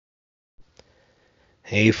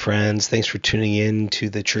Hey friends, thanks for tuning in to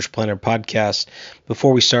the Church Planter Podcast.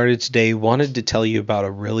 Before we started today, wanted to tell you about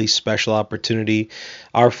a really special opportunity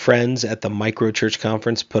our friends at the Micro Church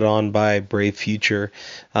Conference put on by Brave Future,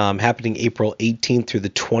 happening April 18th through the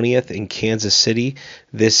 20th in Kansas City.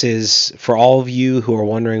 This is for all of you who are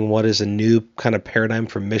wondering what is a new kind of paradigm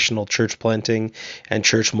for missional church planting and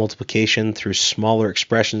church multiplication through smaller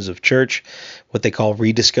expressions of church, what they call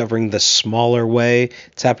rediscovering the smaller way.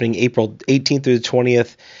 It's happening April 18th through the 20th.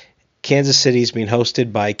 Kansas City is being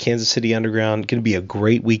hosted by Kansas City Underground. Going to be a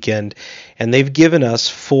great weekend. And they've given us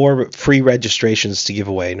 4 free registrations to give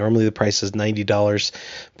away. Normally the price is $90,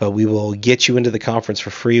 but we will get you into the conference for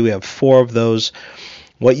free. We have 4 of those.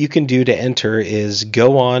 What you can do to enter is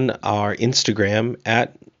go on our Instagram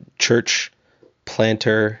at Church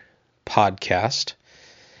Planter Podcast.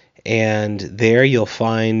 And there you'll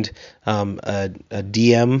find a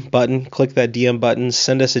DM button. Click that DM button.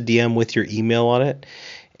 Send us a DM with your email on it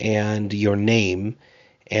and your name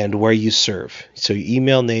and where you serve. So you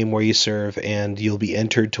email, name, where you serve, and you'll be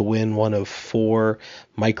entered to win one of 4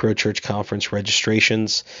 Micro Church Conference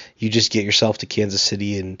registrations. You just get yourself to Kansas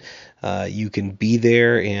City and you can be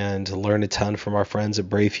there and learn a ton from our friends at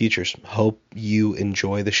Brave Futures. Hope you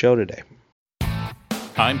enjoy the show today.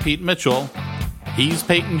 I'm Pete Mitchell. He's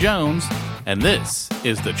Peyton Jones, and this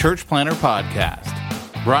is the Church Planter Podcast,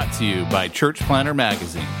 brought to you by Church Planter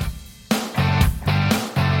Magazine.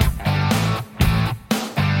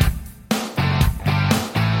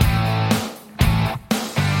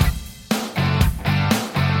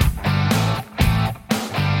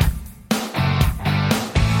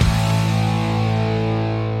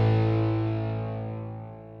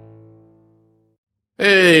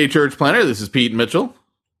 Hey, Church Planter, this is Pete Mitchell.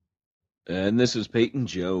 And this is Peyton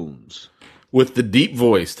Jones. With the deep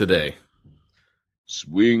voice today.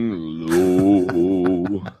 Swing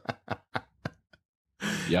low.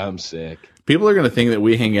 Yeah, I'm sick. People are going to think that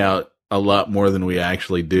we hang out a lot more than we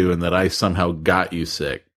actually do and that I somehow got you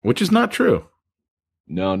sick, which is not true.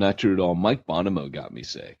 No, not true at all. Mike Bonomo got me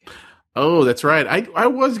sick. Oh, that's right. I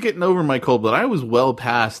was getting over my cold, but I was well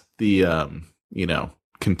past the,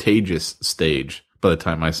 contagious stage by the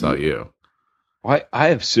time I saw you. I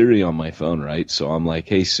have Siri on my phone, right? So I'm like,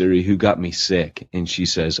 hey, Siri, who got me sick? And she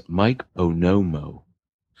says, Mike Bonomo.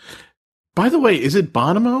 By the way, is it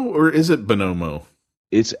Bonomo or is it Bonomo?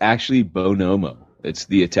 It's actually Bonomo. It's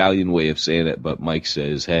the Italian way of saying it, but Mike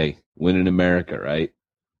says, hey, win in America, right?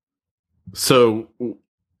 So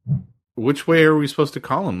which way are we supposed to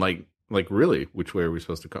call him? Like really, which way are we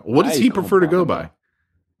supposed to call him? What does he prefer to go by?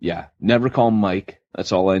 Yeah, never call him Mike.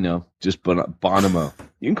 That's all I know. Just Bonomo.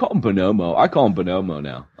 You can call him Bonomo. I call him Bonomo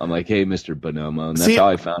now. I'm like, hey, Mr. Bonomo. And that's how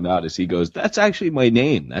I found out is he goes, that's actually my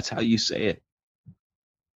name. That's how you say it.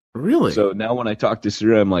 Really? So now when I talk to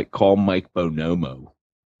Siri, I'm like, call Mike Bonomo.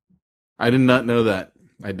 I did not know that.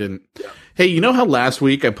 I didn't. Yeah. Hey, you know how last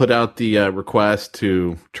week I put out the request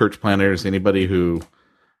to church planners, anybody who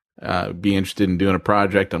be interested in doing a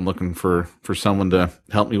project? I'm looking for someone to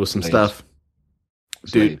help me with some stuff.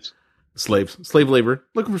 Slave labor.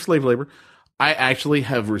 Looking for slave labor. I actually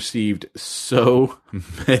have received so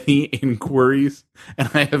many inquiries, and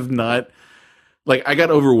I have not, I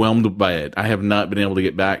got overwhelmed by it. I have not been able to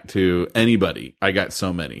get back to anybody. I got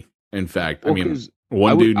so many. In fact,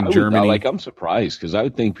 one dude in Germany. I'm surprised because I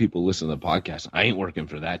would think people listen to the podcast. I ain't working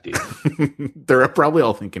for that dude. They're probably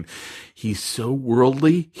all thinking, he's so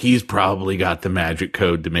worldly. He's probably got the magic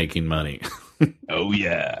code to making money. Oh,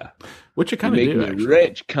 yeah. Which I kind of do, make me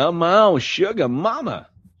rich. Come on, sugar mama.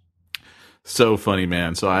 So funny,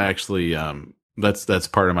 man. So I actually, that's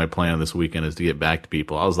part of my plan this weekend is to get back to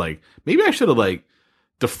people. I was like, maybe I should have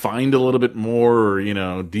defined a little bit more,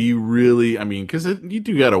 or, do you really, because you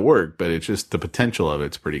do got to work, but it's just the potential of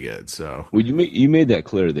it's pretty good. So, well, you made that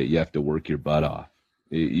clear that you have to work your butt off.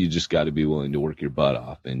 You just got to be willing to work your butt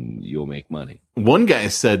off and you'll make money. One guy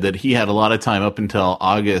said that he had a lot of time up until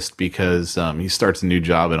August because he starts a new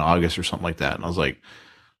job in August or something like that. And I was like,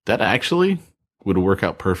 that actually would work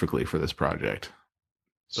out perfectly for this project.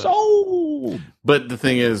 But the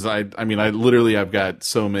thing is, I've got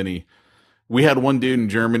so many. We had one dude in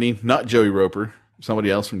Germany, not Joey Roper,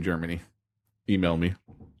 somebody else from Germany, emailed me.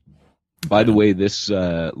 By the way, this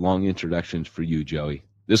long introduction's for you, Joey.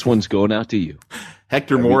 This one's going out to you.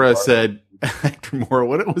 Hector Mora said,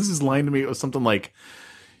 what was his line to me? It was something like,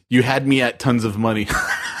 you had me at tons of money.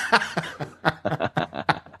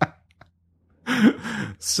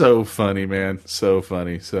 So funny, man. So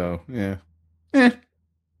funny. So, yeah.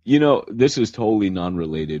 Yeah, This is totally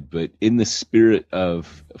non-related, but in the spirit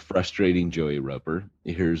of frustrating Joey Roper,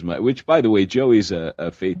 which, by the way, Joey's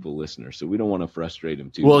a faithful listener, so we don't want to frustrate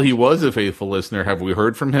him too much. Well, he was a faithful listener. Have we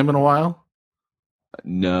heard from him in a while?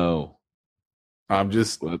 No. I'm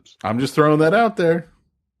just throwing that out there.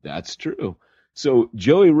 That's true. So,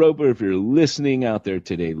 Joey Roper, if you're listening out there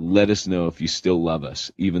today, let us know if you still love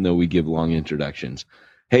us, even though we give long introductions.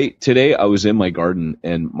 Hey, today I was in my garden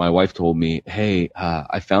and my wife told me, hey,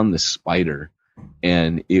 I found this spider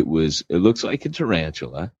and it looks like a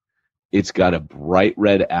tarantula. It's got a bright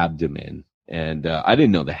red abdomen and I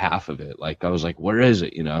didn't know the half of it. Like, I was like, where is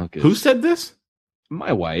it? Who said this?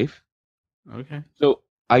 My wife. Okay. So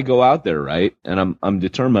I go out there, right? And I'm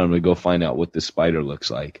determined I'm going to go find out what this spider looks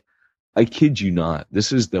like. I kid you not.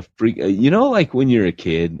 This is the freak. Like when you're a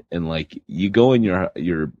kid and like you go in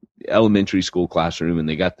your elementary school classroom and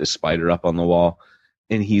they got this spider up on the wall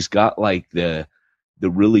and he's got like the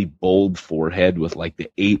really bold forehead with like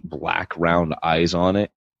the 8 black round eyes on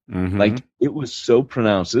it. Mm-hmm. Like it was so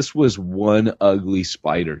pronounced. This was one ugly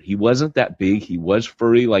spider. He wasn't that big. He was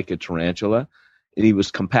furry like a tarantula and he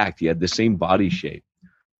was compact. He had the same body shape.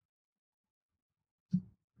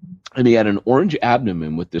 And he had an orange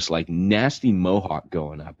abdomen with this like nasty mohawk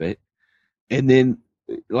going up it. And then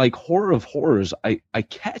like horror of horrors, I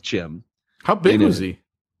catch him. How big was he?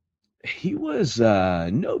 He was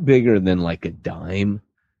no bigger than like a dime,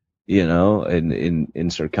 in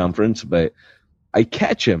circumference. But I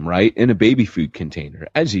catch him right in a baby food container,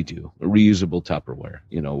 as you do, a reusable Tupperware.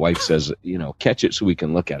 Wife says, catch it so we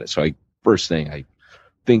can look at it. So first thing I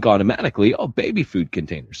think automatically, baby food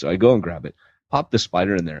container. So I go and grab it. Pop the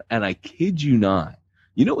spider in there, and I kid you not,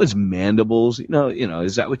 his mandibles,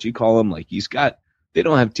 is that what you call them? Like they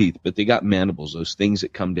don't have teeth, but they got mandibles, those things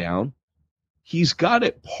that come down. He's got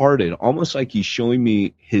it parted, almost like he's showing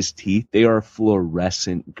me his teeth. They are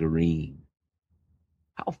fluorescent green.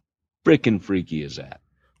 How freaking freaky is that?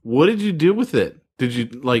 What did you do with it? Did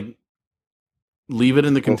you leave it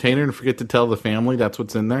in the container and forget to tell the family that's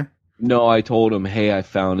what's in there? No, I told him, hey, I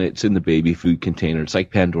found it. It's in the baby food container. It's like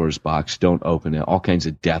Pandora's box. Don't open it. All kinds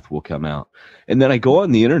of death will come out. And then I go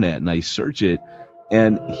on the internet and I search it,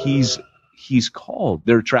 and he's called.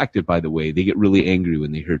 They're attracted, by the way. They get really angry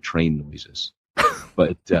when they hear train noises,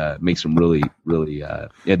 but makes them really, really,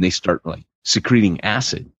 and they start like secreting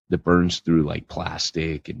acid that burns through like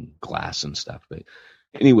plastic and glass and stuff. But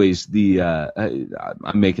anyways,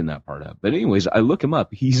 I'm making that part up. But anyways, I look him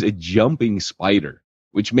up. He's a jumping spider,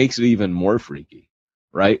 which makes it even more freaky,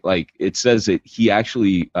 right? Like it says that he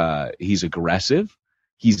actually, he's aggressive.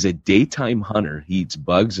 He's a daytime hunter. He eats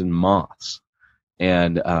bugs and moths,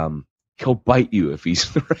 and he'll bite you if he's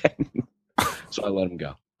threatened. So I let him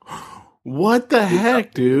go. What the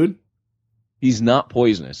heck, dude? He's not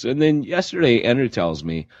poisonous. And then yesterday, Andrew tells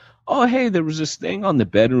me, oh, hey, there was this thing on the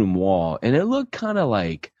bedroom wall, and it looked kind of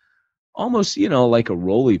like almost, like a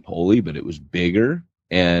roly-poly, but it was bigger.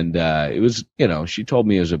 And it was, she told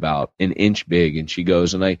me it was about an inch big. And she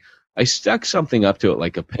goes, and I stuck something up to it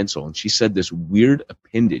like a pencil. And she said this weird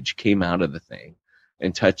appendage came out of the thing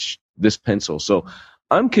and touched this pencil. So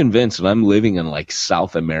I'm convinced that I'm living in like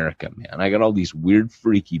South America, man. I got all these weird,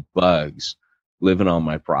 freaky bugs living on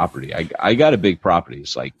my property. I got a big property.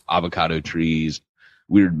 It's like avocado trees,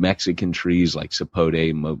 weird Mexican trees like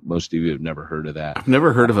sapote. Most of you have never heard of that. I've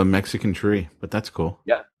never heard of a Mexican tree, but that's cool.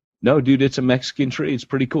 Yeah. No, dude, it's a Mexican tree. It's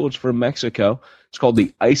pretty cool. It's from Mexico. It's called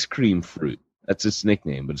the ice cream fruit. That's its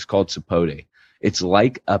nickname, but it's called sapote. It's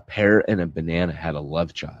like a pear and a banana had a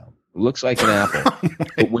love child. It looks like an apple.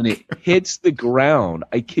 But when it hits the ground,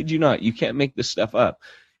 I kid you not, you can't make this stuff up.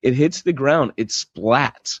 It hits the ground, it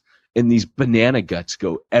splats, and these banana guts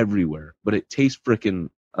go everywhere. But it tastes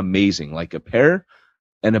freaking amazing, like a pear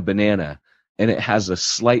and a banana, and it has a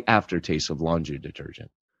slight aftertaste of laundry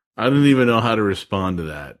detergent. I didn't even know how to respond to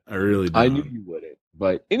that. I really don't. I knew you wouldn't.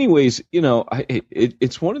 But anyways,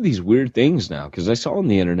 it's one of these weird things now, because I saw on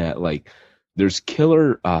the internet, like, there's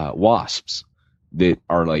killer wasps that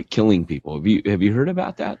are, like, killing people. Have you heard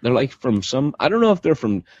about that? They're, like, from I don't know if they're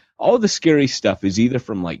from, all the scary stuff is either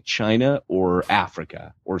from, like, China or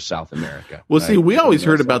Africa or South America. Well, see, we always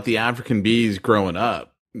heard about the African bees growing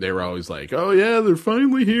up. They were always like, oh, yeah, they're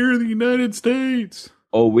finally here in the United States.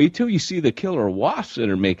 Oh, wait till you see the killer wasps that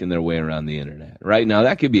are making their way around the internet. Right now,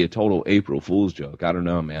 that could be a total April Fool's joke. I don't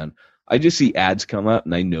know, man. I just see ads come up,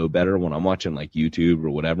 and I know better when I'm watching like YouTube or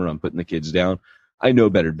whatever. I'm putting the kids down. I know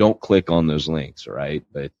better. Don't click on those links, right?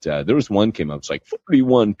 But there was one came up. It's like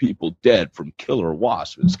 41 people dead from killer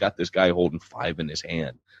wasps. It's got this guy holding 5 in his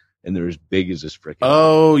hand, and they're as big as this freaking.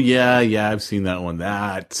 Oh yeah, I've seen that one.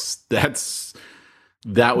 That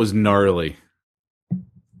was gnarly.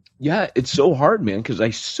 Yeah, it's so hard, man, because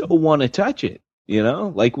I so want to touch it. You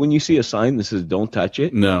know, like when you see a sign that says "Don't touch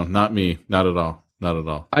it." No, not me. Not at all. Not at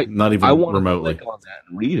all. Not I even want remotely. to click on that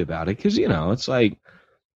and read about it because it's like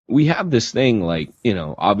we have this thing, like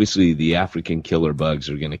obviously the African killer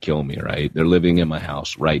bugs are going to kill me, right? They're living in my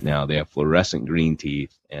house right now. They have fluorescent green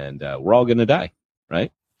teeth, and we're all going to die,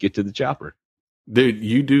 right? Get to the chopper, dude.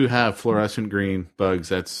 You do have fluorescent green bugs.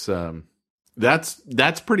 That's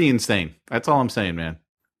pretty insane. That's all I'm saying, man.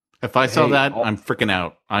 If I saw that, I'm freaking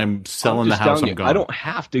out. I'm selling the house. I'm gone. I don't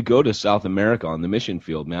have to go to South America on the mission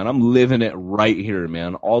field, man. I'm living it right here,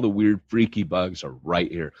 man. All the weird, freaky bugs are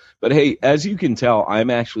right here. But hey, as you can tell,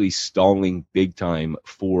 I'm actually stalling big time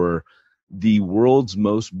for the world's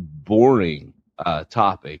most boring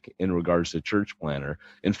topic in regards to church planner.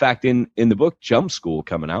 In fact, in the book Jump School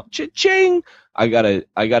coming out, cha-ching, I got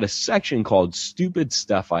a section called Stupid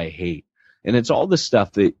Stuff I Hate. And it's all the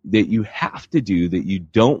stuff that you have to do that you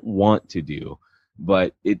don't want to do,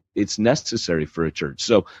 but it's necessary for a church.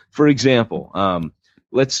 So, for example,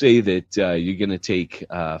 let's say that you're going to take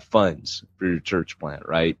funds for your church plant,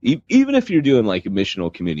 right? Even if you're doing like a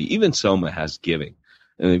missional community, even Soma has giving,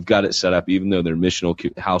 and they've got it set up, even though they're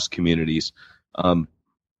missional house communities.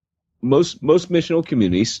 Most missional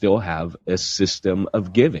communities still have a system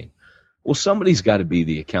of giving. Well, somebody's got to be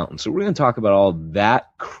the accountant. So we're going to talk about all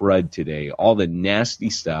that crud today, all the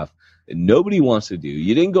nasty stuff that nobody wants to do.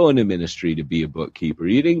 You didn't go into ministry to be a bookkeeper.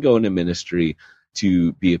 You didn't go into ministry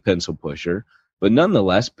to be a pencil pusher. But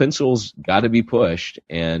nonetheless, pencils got to be pushed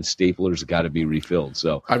and staplers got to be refilled.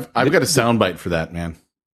 So I've got a soundbite for that, man.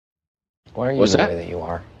 Why are you the way that you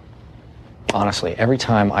are? Honestly, every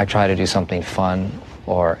time I try to do something fun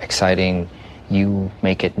or exciting, you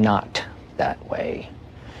make it not that way.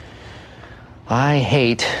 I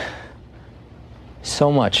hate so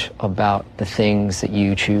much about the things that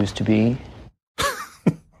you choose to be.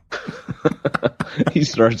 He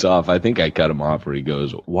starts off, I think I cut him off where he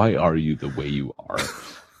goes, "Why are you the way you are?"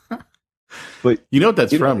 But you know what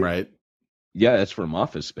that's from, right? Yeah, that's from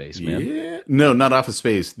Office Space, man. Yeah. No, not Office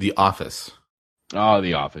Space, The Office. Oh,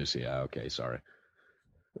 The Office. Yeah, okay, sorry.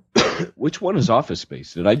 Which one is Office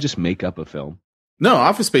Space? Did I just make up a film? No,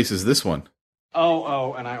 Office Space is this one.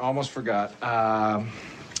 Oh, and I almost forgot. I'm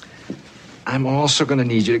also going to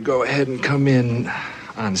need you to go ahead and come in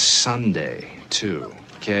on Sunday, too,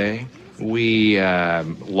 okay? We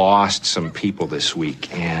lost some people this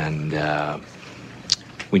week, and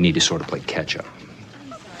we need to sort of play catch-up.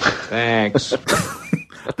 Thanks.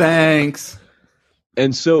 Thanks.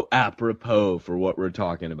 And so apropos for what we're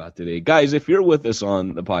talking about today. Guys, if you're with us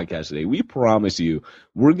on the podcast today, we promise you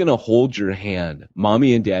we're going to hold your hand.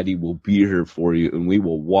 Mommy and Daddy will be here for you, and we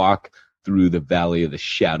will walk through the valley of the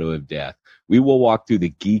shadow of death. We will walk through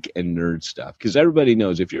the geek and nerd stuff because everybody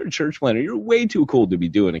knows if you're a church planner, you're way too cool to be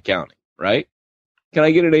doing accounting, right? Can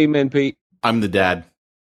I get an amen, Pete? I'm the dad.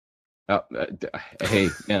 Hey,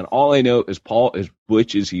 man, all I know is Paul, as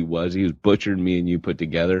butch as he was butchered me and you put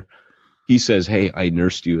together. He says, "Hey, I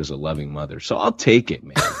nursed you as a loving mother." So I'll take it,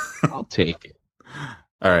 man. I'll take it.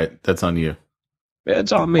 All right. That's on you.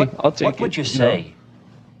 It's on me. I'll take it. What would you say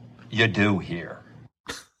you do here?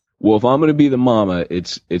 Well, if I'm going to be the mama,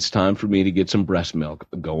 it's time for me to get some breast milk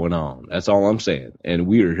going on. That's all I'm saying. And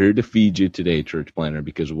we are here to feed you today, Church Planner,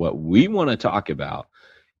 because what we want to talk about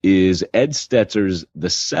is Ed Stetzer's The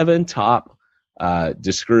 7 Top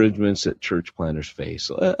Discouragements that Church Planners Face.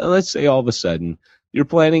 Let's say all of a sudden, you're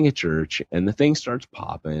planning a church and the thing starts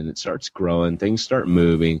popping, it starts growing, things start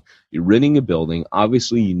moving, you're renting a building.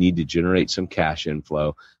 Obviously, you need to generate some cash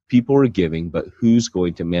inflow. People are giving, but who's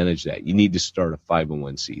going to manage that? You need to start a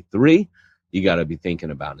 501c3. You got to be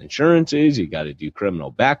thinking about insurances. You got to do criminal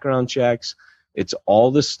background checks. It's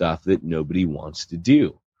all the stuff that nobody wants to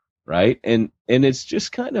do, right? And it's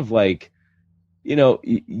just kind of like,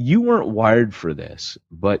 you weren't wired for this,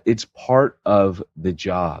 but it's part of the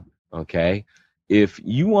job, okay? If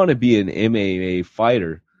you want to be an MMA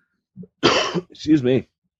fighter, excuse me,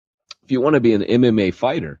 if you want to be an MMA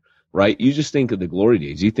fighter, right, you just think of the glory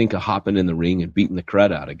days. You think of hopping in the ring and beating the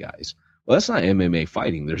crud out of guys. Well, that's not MMA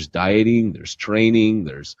fighting. There's dieting, there's training,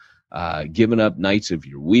 there's giving up nights of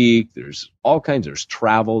your week. There's all kinds, there's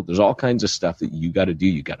travel. There's all kinds of stuff that you got to do.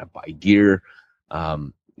 You got to buy gear,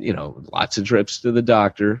 lots of trips to the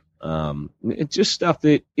doctor. It's just stuff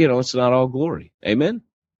that, it's not all glory. Amen?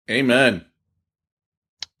 Amen.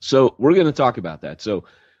 So we're going to talk about that. So,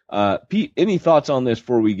 Pete, any thoughts on this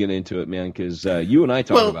before we get into it, man? Because you and I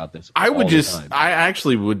talk about this. I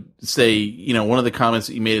actually would say, one of the comments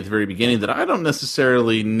that you made at the very beginning that I don't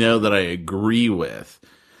necessarily know that I agree with.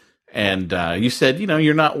 And you said,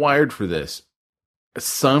 you're not wired for this.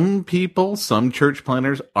 some people, some church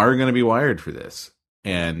planners are going to be wired for this.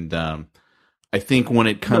 And I think when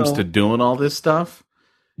it comes to doing all this stuff,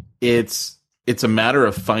 it's a matter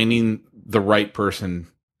of finding the right person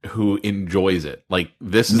who enjoys it. Like,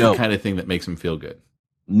 this is the kind of thing that makes them feel good.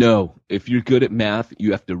 No, if you're good at math,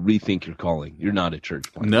 you have to rethink your calling. You're not a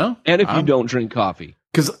church planner. No. And if you don't drink coffee.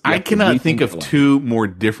 Because I cannot think of two more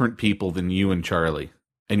different people than you and Charlie,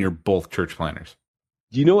 and you're both church planners.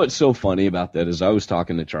 You know what's so funny about that is I was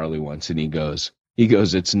talking to Charlie once, and he goes,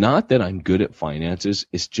 it's not that I'm good at finances,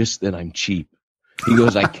 it's just that I'm cheap. He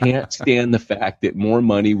goes, I can't stand the fact that more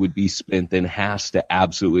money would be spent than has to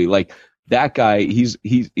absolutely, like, that guy,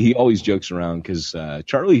 he always jokes around because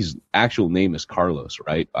Charlie's actual name is Carlos,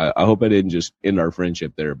 right? I hope I didn't just end our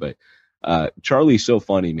friendship there, but Charlie's so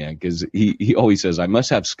funny, man, because he always says, I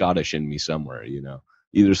must have Scottish in me somewhere, you know,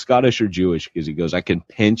 either Scottish or Jewish, because he goes, I can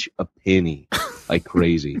pinch a penny like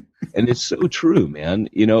crazy. And it's so true, man,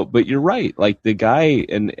 you know, but you're right. Like the guy,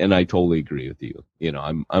 and I totally agree with you. You know,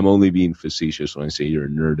 I'm only being facetious when I say you're a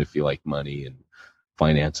nerd if you like money and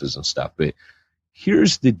finances and stuff, but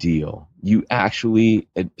here's the deal. You actually,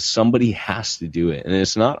 somebody has to do it. And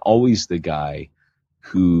it's not always the guy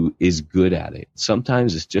who is good at it.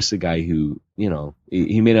 Sometimes it's just a guy who, you know,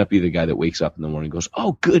 he may not be the guy that wakes up in the morning and goes,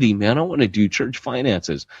 oh, goody, man, I want to do church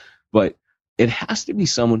finances. But it has to be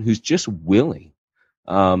someone who's just willing.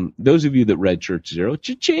 Those of you that read Church Zero,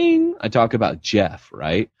 cha-ching, I talk about Jeff,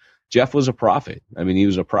 right? Jeff was a prophet. I mean, he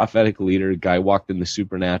was a prophetic leader. Guy walked in the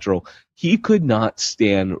supernatural. He could not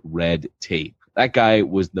stand red tape. That guy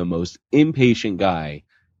was the most impatient guy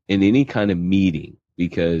in any kind of meeting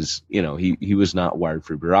because, you know, he was not wired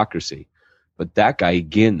for bureaucracy. But that guy,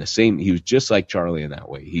 again, the same, he was just like Charlie in that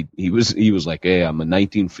way. He was like, hey, I'm a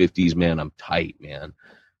 1950s man. I'm tight, man.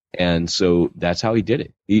 And so that's how he did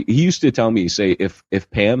it. He used to tell me, say, if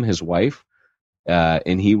Pam, his wife,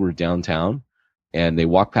 and he were downtown and they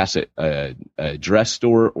walk past a dress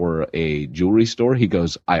store or a jewelry store, he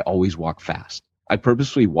goes, I always walk fast. I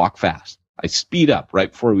purposely walk fast. I speed up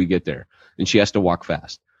right before we get there, and she has to walk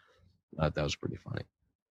fast. That was pretty funny.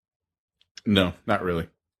 No, not really.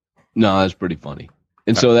 No, that's pretty funny.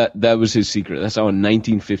 And so that was his secret. That's how a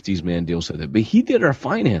 1950s man deals with it. But he did our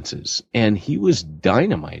finances, and he was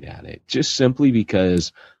dynamite at it, just simply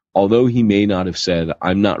because although he may not have said,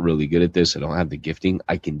 I'm not really good at this, I don't have the gifting,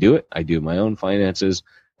 I can do it. I do my own finances,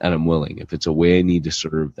 and I'm willing. If it's a way I need to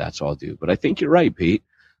serve, that's all I'll do. But I think you're right, Pete.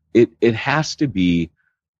 It has to be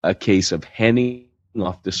a case of handing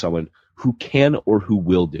off to someone who can or who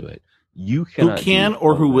will do it. You cannot who can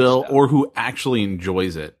or who will or who actually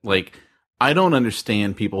enjoys it. Like, I don't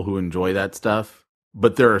understand people who enjoy that stuff,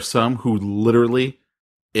 but there are some who literally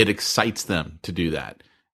it excites them to do that.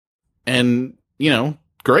 And, you know,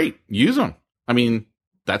 great, use them. I mean,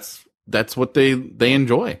 that's what they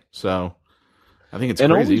enjoy. So I think it's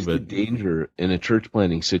crazy. But the danger in a church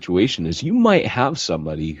planning situation is you might have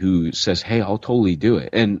somebody who says, hey, I'll totally do it.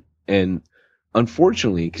 And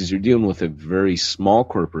unfortunately, because you're dealing with a very small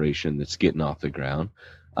corporation that's getting off the ground,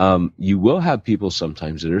 you will have people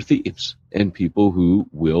sometimes that are thieves and people who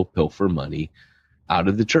will pilfer money out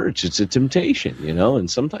of the church. It's a temptation, you know, and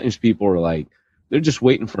sometimes people are like, they're just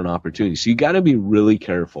waiting for an opportunity. So you got to be really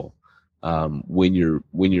careful when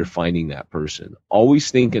you're finding that person.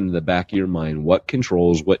 Always think in the back of your mind, what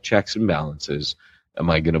controls, what checks and balances am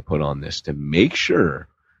I going to put on this to make sure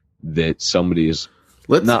that somebody is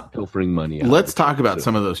not pilfering money out. Let's talk about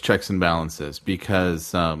some of those checks and balances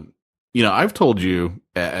because, you know, I've told you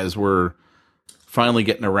as we're finally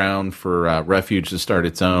getting around for Refuge to start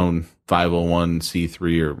its own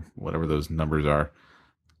 501c3 or whatever those numbers are,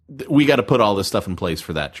 we got to put all this stuff in place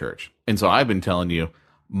for that church. And so I've been telling you,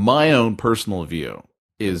 my own personal view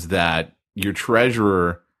is that your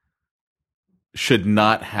treasurer should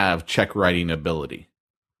not have check writing ability.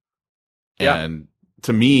 Yeah. And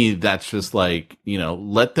to me, that's just like, you know,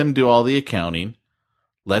 let them do all the accounting.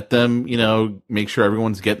 Let them, you know, make sure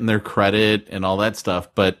everyone's getting their credit and all that stuff.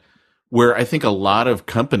 But where I think a lot of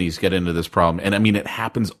companies get into this problem, and I mean, it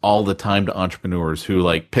happens all the time to entrepreneurs who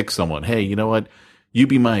like pick someone, hey, you know what? You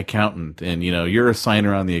be my accountant and, you know, you're a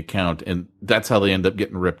signer on the account. And that's how they end up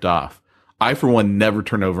getting ripped off. I, for one, never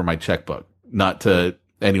turn over my checkbook, not to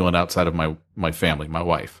anyone outside of my family, my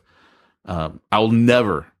wife. I'll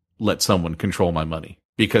never let someone control my money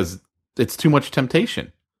because it's too much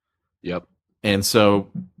temptation. Yep. And so,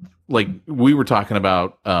 like, we were talking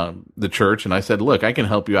about the church, and I said, look, I can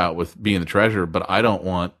help you out with being the treasurer, but I don't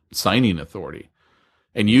want signing authority.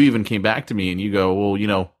 And you even came back to me and you go, well, you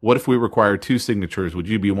know, what if we require 2 signatures? Would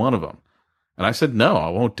you be one of them? And I said, no, I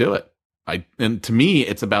won't do it. And to me,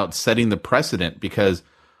 it's about setting the precedent because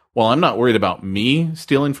Well, I'm not worried about me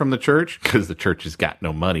stealing from the church because the church has got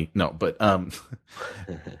no money. No, but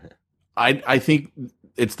I think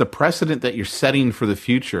it's the precedent that you're setting for the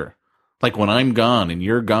future. Like when I'm gone and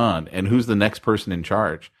you're gone, and who's the next person in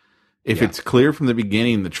charge? If it's clear from the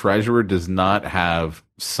beginning the treasurer does not have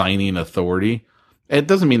signing authority, it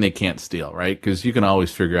doesn't mean they can't steal, right? Because you can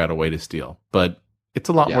always figure out a way to steal. But it's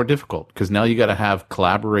a lot more difficult because now you got to have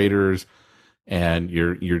collaborators, and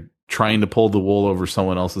you're trying to pull the wool over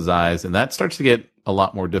someone else's eyes, and that starts to get a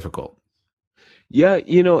lot more difficult. Yeah,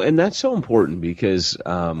 and that's so important because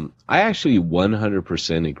I actually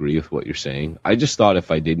 100% agree with what you're saying. I just thought if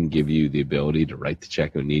I didn't give you the ability to write the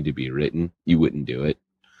check that would need to be written, you wouldn't do it.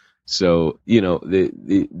 So,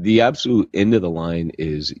 the absolute end of the line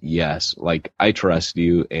is yes, like I trust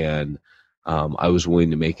you and I was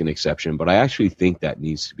willing to make an exception, but I actually think that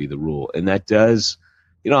needs to be the rule. And that does,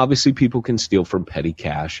 obviously people can steal from petty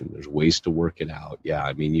cash and there's ways to work it out. Yeah,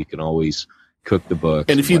 I mean, you can always cook the books.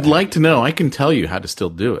 And if you'd like to know, I can tell you how to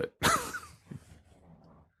still do it.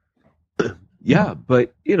 Yeah,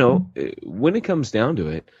 but when it comes down to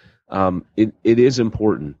it, it is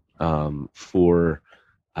important for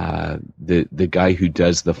the guy who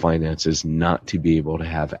does the finances not to be able to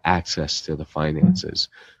have access to the finances.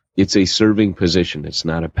 It's a serving position. It's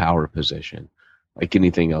not a power position, like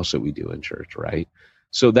anything else that we do in church, right?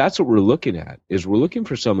 So that's what we're looking at. Is we're looking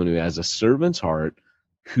for someone who has a servant's heart,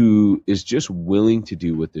 who is just willing to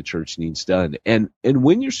do what the church needs done. And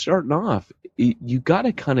when you're starting off, you got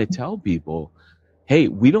to kind of tell people, hey,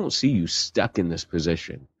 we don't see you stuck in this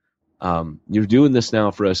position. You're doing this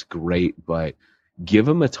now for us, great, but give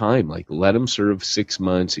them a time, like let them serve 6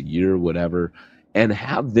 months, a year, whatever, and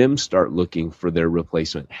have them start looking for their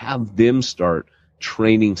replacement. Have them start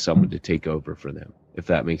training someone to take over for them, if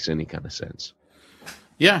that makes any kind of sense.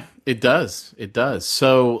 Yeah, it does. It does.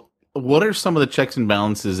 So what are some of the checks and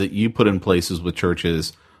balances that you put in places with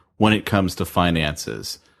churches when it comes to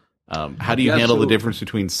finances? How do you handle the difference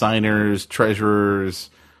between signers, treasurers,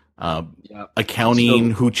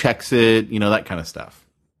 accounting, who checks it, that kind of stuff?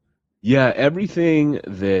 Yeah, everything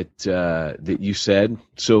that you said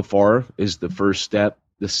so far is the first step.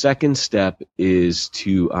 The second step is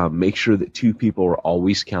to make sure that two people are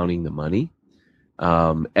always counting the money.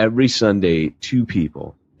 Every Sunday, two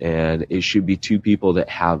people, and it should be two people that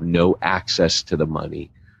have no access to the money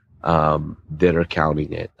that are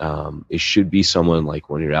counting it. It should be someone like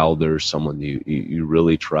one of your elders, someone you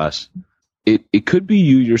really trust. It could be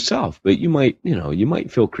you yourself, but you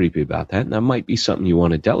might feel creepy about that, and that might be something you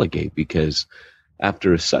want to delegate, because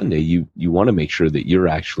after a Sunday, you want to make sure that you're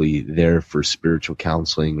actually there for spiritual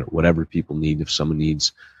counseling or whatever people need, if someone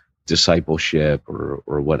needs discipleship or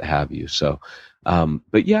what have you. So,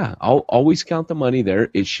 but yeah, I'll always count the money there.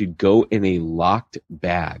 It should go in a locked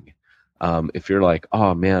bag. If you're like,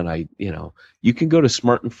 oh man, you can go to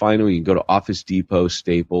Smart and Final, you can go to Office Depot,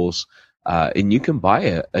 Staples, and you can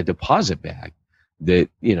buy a deposit bag that,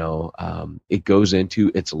 it goes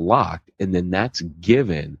into, it's locked, and then that's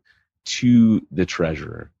given to the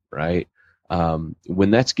treasurer, right?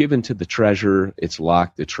 When that's given to the treasurer, it's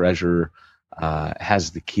locked. The treasurer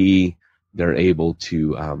has the key. They're able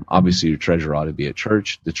to, obviously your treasurer ought to be at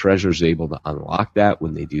church. The treasurer's able to unlock that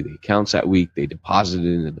when they do the accounts that week. They deposit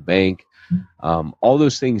it into the bank. All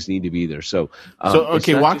those things need to be there. So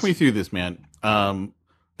okay, walk me through this, man.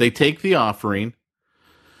 They take the offering.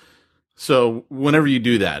 So whenever you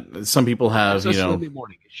do that, some people have, Sunday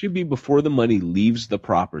morning. It should be before the money leaves the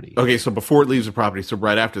property. Okay, so before it leaves the property. So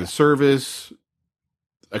right after the service,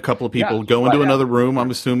 a couple of people go into another room,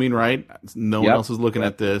 I'm assuming, right? No one else is looking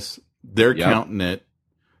at this. They're counting it.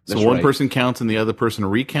 So That's one person counts and the other person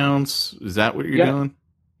recounts. Is that what you're doing?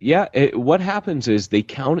 Yeah. What happens is they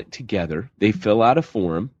count it together. They fill out a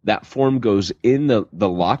form. That form goes in the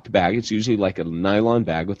locked bag. It's usually like a nylon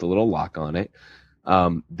bag with a little lock on it.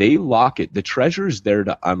 They lock it. The treasurer's there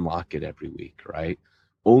to unlock it every week, right?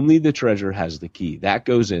 Only the treasurer has the key. That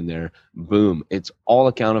goes in there. Boom. It's all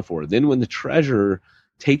accounted for. Then when the treasurer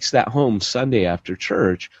takes that home Sunday after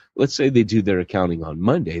church, let's say they do their accounting on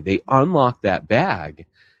Monday, they unlock that bag.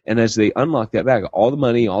 And as they unlock that bag, all the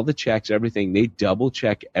money, all the checks, everything, they double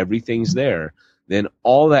check everything's there. Then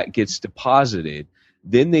all that gets deposited.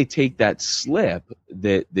 Then they take that slip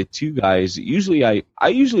that the two guys, usually I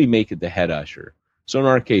usually make it the head usher. So in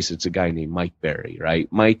our case, it's a guy named Mike Berry, right?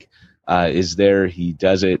 Mike is there. He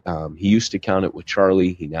does it. He used to count it with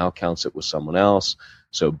Charlie. He now counts it with someone else.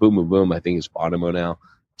 So boom, boom, boom. I think it's Bonomo now.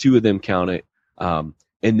 Two of them count it. And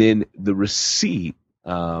then the receipt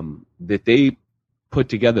that they put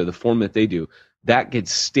together, the form that they do, that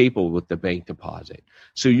gets stapled with the bank deposit.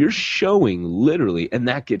 So you're showing literally, and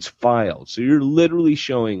that gets filed. So you're literally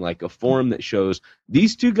showing like a form that shows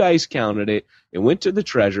these two guys counted it and went to the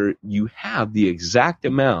treasurer. You have the exact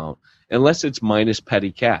amount, unless it's minus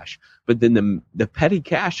petty cash. But then the petty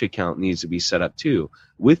cash account needs to be set up too,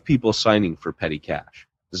 with people signing for petty cash.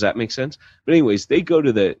 Does that make sense? But anyways, we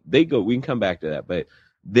can come back to that, but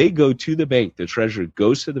they go to the bank. The treasurer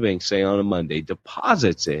goes to the bank, say on a Monday,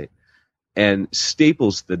 deposits it, and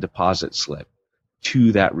staples the deposit slip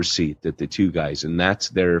to that receipt that the two guys, and that's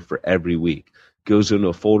there for every week. Goes into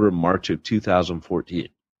a folder March of 2014.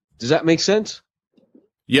 Does that make sense?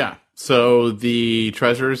 Yeah. So the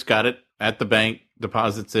treasurer's got it at the bank,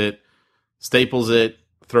 deposits it, staples it,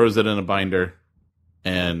 throws it in a binder,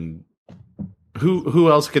 and who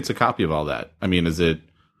else gets a copy of all that? I mean, is it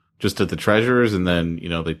just at the treasurer's and then,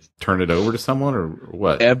 they turn it over to someone, or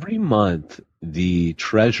what? Every month, the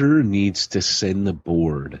treasurer needs to send the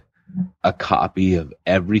board a copy of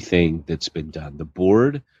everything that's been done. The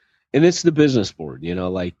board, and it's the business board,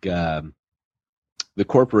 like the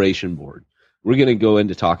corporation board. We're going to go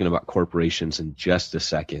into talking about corporations in just a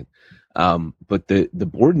second. But the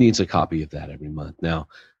board needs a copy of that every month. Now,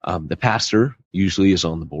 the pastor usually is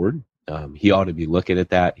on the board. He ought to be looking at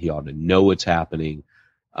that. He ought to know what's happening.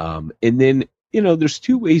 And then, there's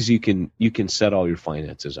two ways you can set all your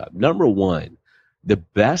finances up. Number one, the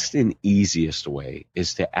best and easiest way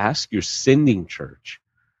is to ask your sending church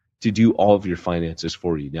to do all of your finances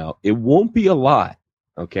for you. Now, it won't be a lot,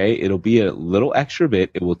 okay? It'll be a little extra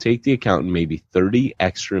bit. It will take the accountant maybe 30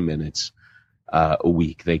 extra minutes a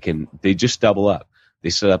week. They just double up.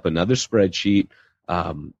 They set up another spreadsheet.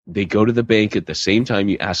 They go to the bank at the same time.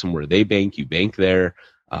 You ask them where they bank, you bank there.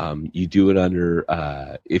 You do it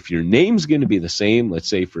under, if your name's going to be the same, let's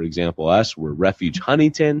say, for example, we're Refuge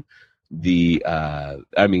Huntington. The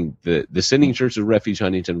sending church is Refuge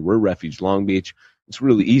Huntington. We're Refuge Long Beach. It's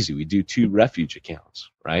really easy. We do 2 refuge accounts,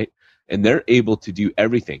 right? And they're able to do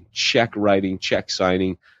everything. Check writing, check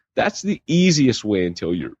signing. That's the easiest way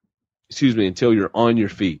until you're on your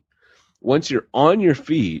feet. Once you're on your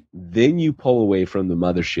feet, then you pull away from the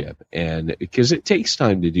mothership, and because it takes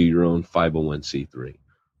time to do your own 501c3,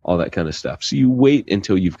 all that kind of stuff. So you wait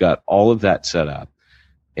until you've got all of that set up.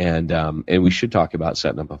 And we should talk about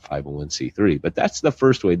setting up a 501c3, but that's the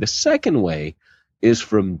first way. The second way is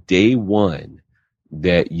from day one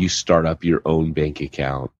that you start up your own bank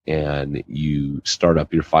account and you start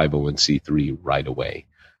up your 501c3 right away.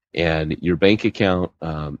 And your bank account,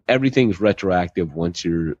 everything's retroactive once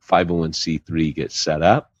your 501c3 gets set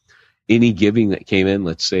up. Any giving that came in,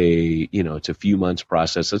 let's say, it's a few months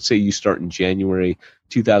process. Let's say you start in January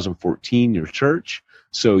 2014, your church.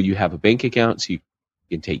 So you have a bank account, so you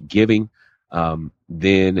can take giving.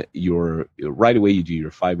 Then right away you do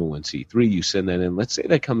your 501c3. You send that in. Let's say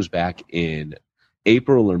that comes back in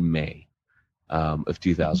April or May of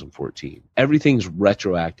 2014. Everything's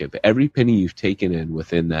retroactive. Every penny you've taken in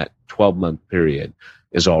within that 12-month period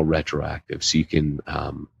is all retroactive. So you can,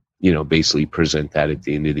 basically present that at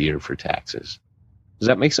the end of the year for taxes. Does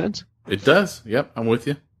that make sense? It does. Yep, I'm with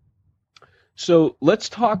you. So let's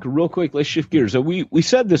talk real quick. Let's shift gears. So we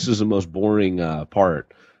said this is the most boring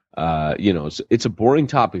part. It's a boring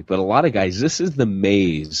topic, but a lot of guys, this is the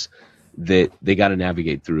maze that they got to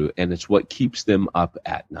navigate through, and it's what keeps them up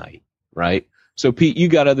at night, right? So, Pete, you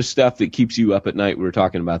got other stuff that keeps you up at night. We were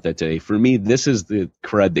talking about that today. For me, this is the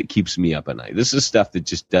crud that keeps me up at night. This is stuff that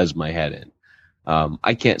just does my head in.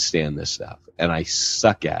 I can't stand this stuff, and I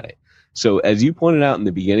suck at it. So as you pointed out in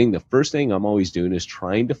the beginning, the first thing I'm always doing is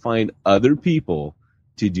trying to find other people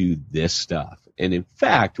to do this stuff. And in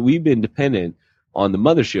fact, we've been dependent on the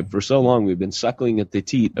mothership for so long. We've been suckling at the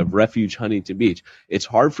teat of Refuge Huntington Beach. It's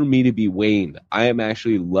hard for me to be waned. I am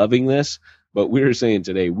actually loving this, but we were saying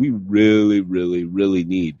today we really, really, really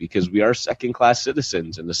need, because we are second-class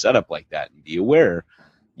citizens in a setup like that. And be aware,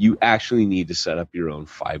 you actually need to set up your own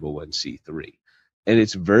 501c3. And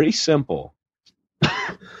it's very simple.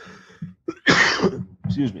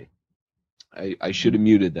 Excuse me. I should have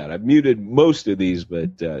muted that. I've muted most of these,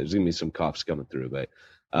 but there's going to be some coughs coming through. But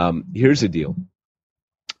here's the deal.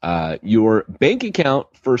 Your bank account,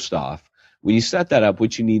 first off, when you set that up,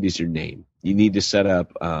 what you need is your name. You need to set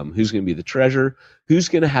up who's going to be the treasurer, who's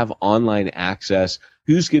going to have online access,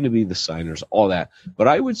 who's going to be the signers, all that. But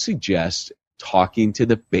I would suggest talking to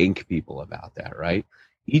the bank people about that, right?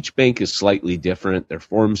 Each bank is slightly different. Their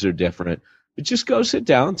forms are different. But just go sit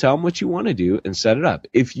down, tell them what you want to do, and set it up.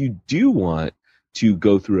 If you do want to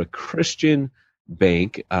go through a Christian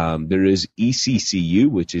bank, there is ECCU,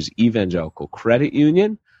 which is Evangelical Credit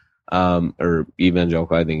Union, or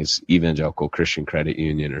Evangelical, I think it's Evangelical Christian Credit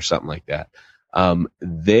Union or something like that.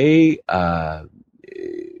 They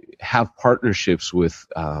have partnerships with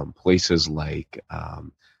places like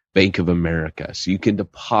Bank of America. So you can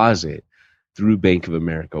deposit through Bank of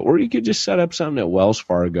America, or you could just set up something at Wells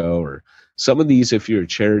Fargo, or some of these, if you're a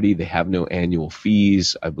charity, they have no annual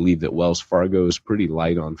fees. I believe that Wells Fargo is pretty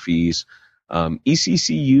light on fees.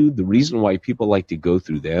 ECCU, the reason why people like to go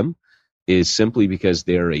through them is simply because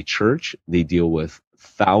they're a church. They deal with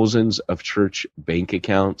thousands of church bank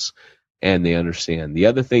accounts, and they understand. The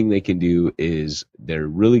other thing they can do is they're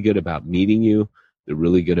really good about meeting you. They're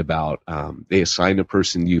really good about, they assign a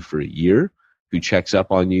person to you for a year who checks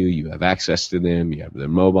up on you. You have access to them. You have their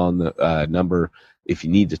mobile number. If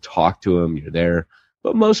you need to talk to them, you're there.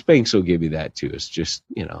 But most banks will give you that too. It's just,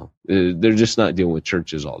 they're just not dealing with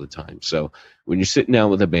churches all the time. So when you're sitting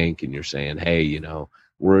down with a bank and you're saying, hey,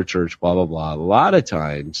 we're a church, blah, blah, blah, a lot of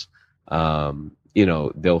times,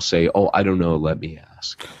 they'll say, oh, I don't know, let me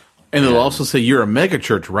ask. And they'll also say, you're a mega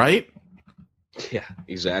church, right? Yeah,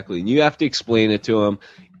 exactly. And you have to explain it to them.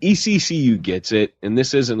 ECCU gets it, and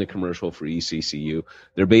this isn't a commercial for ECCU.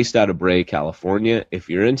 They're based out of Brea, California. If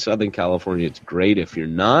you're in Southern California, it's great. If you're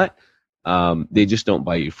not, they just don't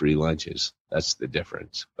buy you free lunches. That's the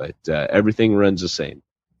difference. But everything runs the same.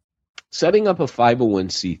 Setting up a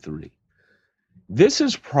 501c3. This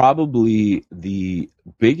is probably the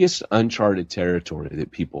biggest uncharted territory that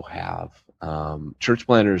people have. Church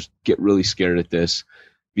planners get really scared at this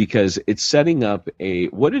because it's setting up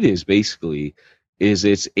what it is basically is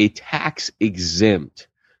it's a tax exempt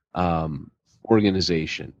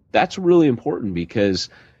organization. That's really important because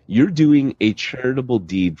you're doing a charitable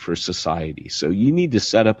deed for society. So you need to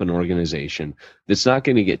set up an organization that's not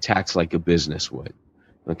going to get taxed like a business would.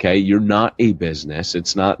 Okay, you're not a business.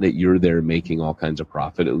 It's not that you're there making all kinds of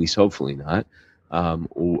profit, at least hopefully not.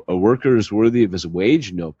 A worker is worthy of his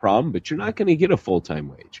wage, no problem, but you're not going to get a full-time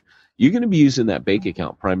wage. You're going to be using that bank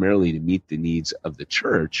account primarily to meet the needs of the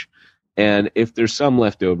church. And if there's some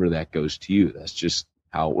left over, that goes to you. That's just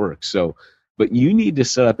how it works. So, but you need to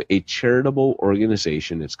set up a charitable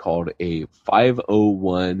organization. It's called a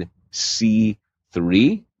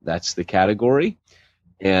 501c3. That's the category.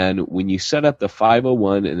 And when you set up the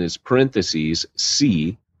 501 and it's parentheses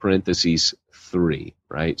C, parentheses 3,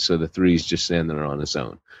 right? So the 3 is just standing there on its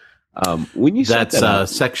own. When you That's set that up,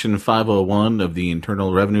 Section 501 of the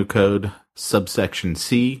Internal Revenue Code, subsection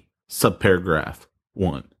C, subparagraph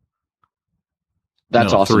 1.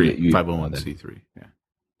 That's awesome. 3, 501c3.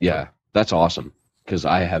 Yeah, that's awesome because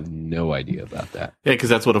I have no idea about that. Yeah, because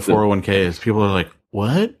that's what a 401k is. People are like,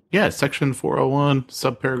 what? Yeah, Section 401,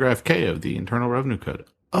 subparagraph K of the Internal Revenue Code.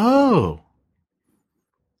 Oh.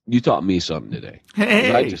 You taught me something today.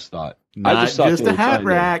 Hey. I just thought just a hat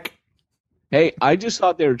rack. Hey, I just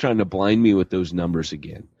thought they were trying to blind me with those numbers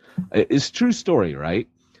again. It's a true story, right?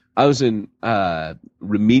 I was in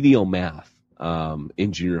remedial math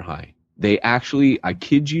in junior high. They actually, I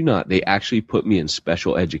kid you not, they actually put me in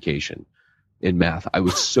special education in math. I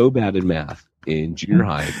was so bad in math in junior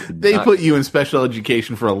high. They put you in special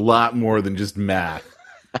education for a lot more than just math.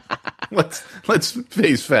 Let's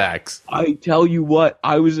face facts. I tell you what,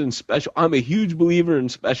 I was in special. I'm a huge believer in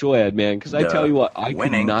special ed, man, because I tell you what, I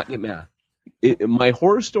could not get math. My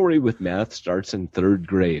horror story with math starts in 3rd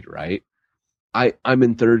grade, right? I'm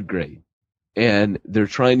in 3rd grade. And they're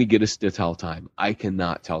trying to get us to tell time. I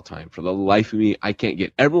cannot tell time. For the life of me, I can't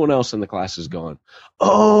get. Everyone else in the class is going,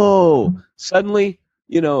 oh, suddenly,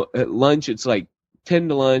 at lunch, it's like 10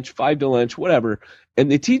 to lunch, 5 to lunch, whatever.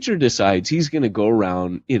 And the teacher decides he's going to go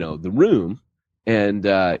around, the room, and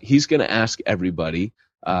he's going to ask everybody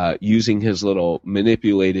using his little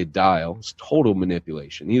manipulated dial. It's total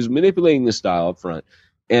manipulation. He was manipulating this dial up front.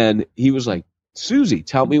 And he was like, Susie,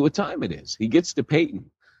 tell me what time it is. He gets to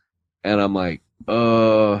Peyton. And I'm like,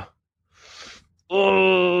 and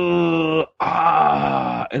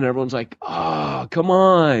everyone's like, come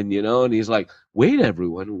on, and he's like, wait,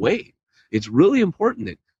 everyone, wait. It's really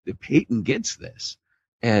important that Peyton gets this.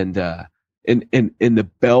 And the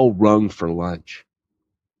bell rung for lunch.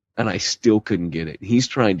 And I still couldn't get it. He's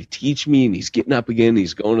trying to teach me, and he's getting up again.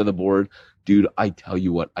 He's going to the board. Dude, I tell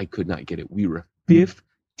you what, I could not get it. We were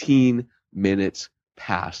 15 minutes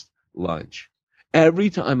past lunch. Every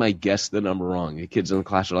time I guess the number wrong, the kids in the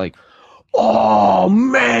class are like, oh,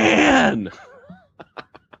 man.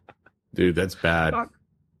 Dude, that's bad.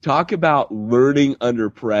 Talk about learning under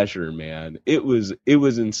pressure, man. It was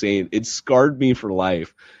insane. It scarred me for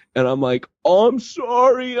life. And I'm like, oh, I'm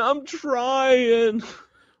sorry. I'm trying.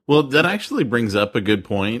 Well, that actually brings up a good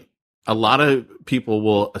point. A lot of people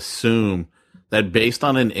will assume that based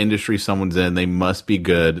on an industry someone's in, they must be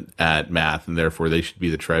good at math, and therefore they should be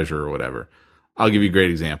the treasurer or whatever. I'll give you a great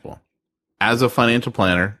example. as a financial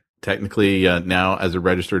planner, technically now as a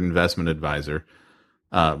registered investment advisor,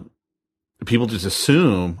 people just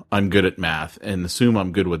assume I'm good at math and assume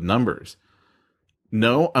I'm good with numbers.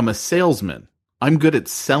 No, I'm a salesman. I'm good at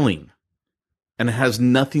selling, and it has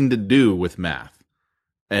nothing to do with math.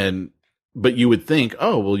 But you would think,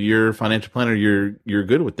 oh, well, you're a financial planner. You're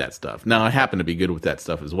good with that stuff. Now, I happen to be good with that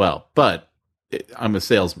stuff as well, but I'm a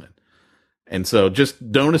salesman. And so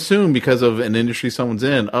just don't assume because of an industry someone's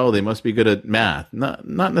in, oh, they must be good at math. Not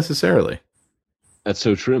necessarily. That's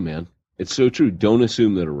so true, man. It's so true. Don't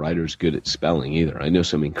assume that a writer's good at spelling either. I know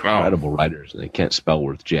some incredible writers, and they can't spell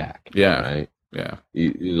worth jack. Yeah. Right? Yeah.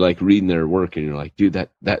 You like reading their work, and you're like, dude,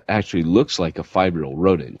 that actually looks like a 5-year-old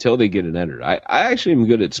wrote it, until they get an editor. I actually am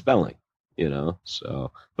good at spelling,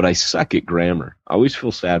 so, but I suck at grammar. I always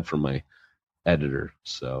feel sad for my editor.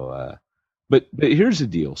 So, but here's the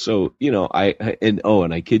deal. So,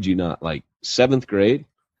 and I kid you not, like 7th grade,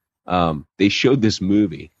 they showed this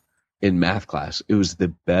movie in math class. It was the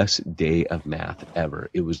best day of math ever.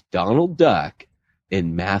 It was Donald Duck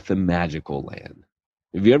in Mathemagical Land.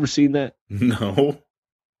 Have you ever seen that? No.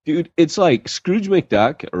 Dude, it's like Scrooge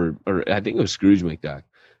McDuck, or I think it was Scrooge McDuck,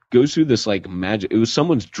 goes through this like magic. It was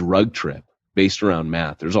someone's drug trip based around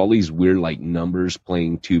math. There's all these weird like numbers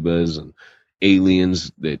playing tubas and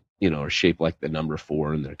aliens that, are shaped like the number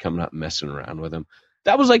 4, and they're coming up messing around with them.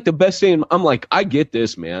 That was like the best thing. I'm like, I get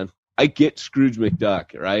this, man. I get Scrooge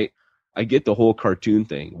McDuck, right? I get the whole cartoon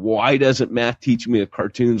thing. Why doesn't math teach me the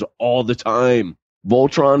cartoons all the time?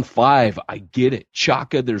 Voltron 5, I get it.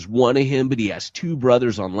 Chaka, there's one of him, but he has 2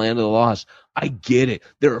 brothers on Land of the Lost. I get it.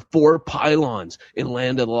 There are 4 pylons in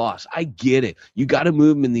Land of the Lost. I get it. You got to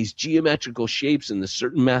move them in these geometrical shapes and this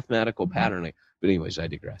certain mathematical patterning. But anyways, I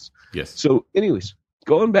digress. Yes. So anyways,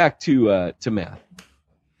 going back to math.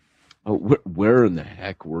 Oh, where in the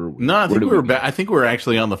heck were we? No, I think we're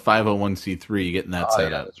actually on the 501c3 getting that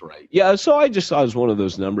set up. That's right. Yeah, so I just saw it as one of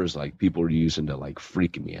those numbers like people are using to like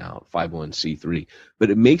freaking me out, 501c3. But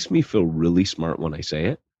it makes me feel really smart when I say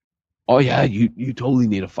it. Oh yeah, you totally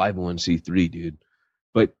need a 501c3, dude.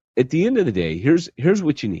 But at the end of the day, here's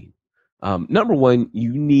what you need. Number one,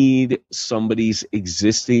 you need somebody's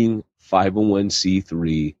existing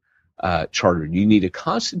 501c3 charter. You need a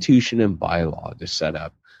constitution and bylaw to set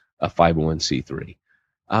up a 501c3.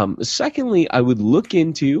 Secondly, I would look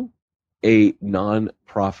into a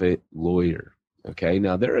nonprofit lawyer. Okay,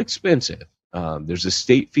 now they're expensive. There's a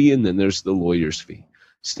state fee, and then there's the lawyer's fee.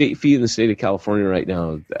 State fee in the state of California right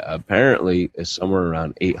now apparently is somewhere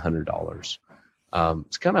around $800.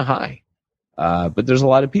 It's kind of high, but there's a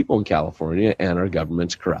lot of people in California, and our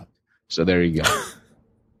government's corrupt. So there you go.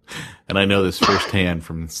 And I know this firsthand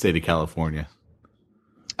from the state of California.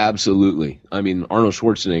 Absolutely. I mean, Arnold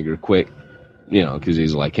Schwarzenegger quit, because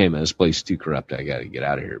he's like, hey, man, this place is too corrupt. I got to get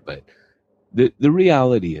out of here. But the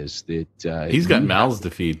reality is that he's got mouths to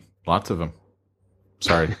feed. Lots of them.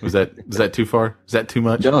 Sorry. Was that too far? Is that too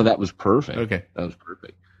much? No, that was perfect. Okay. That was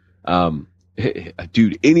perfect.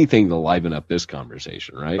 Dude, anything to liven up this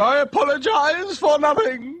conversation, right? I apologize for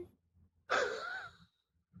nothing.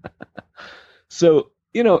 So,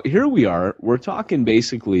 here we are. We're talking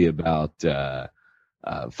basically about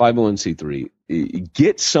 501c3.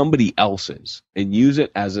 Get somebody else's and use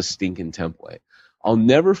it as a stinking template. I'll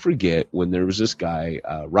never forget when there was this guy,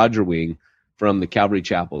 Roger Wing from the Calvary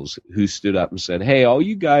Chapels, who stood up and said, hey, all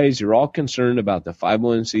you guys, you're all concerned about the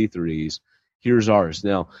 501c3s. Here's ours.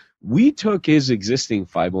 Now, we took his existing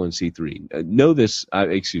 501c3. Know this, not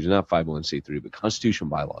 501c3, but Constitution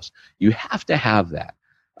bylaws. You have to have that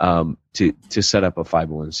to set up a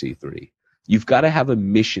 501c3. You've got to have a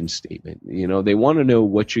mission statement. They want to know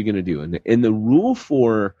what you're going to do. And the rule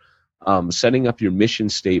for setting up your mission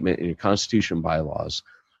statement in your Constitution bylaws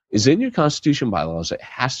is in your Constitution bylaws. It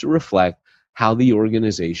has to reflect how the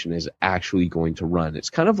organization is actually going to run. It's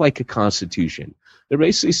kind of like a constitution. They're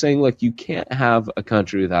basically saying, look, you can't have a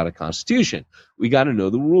country without a constitution. We got to know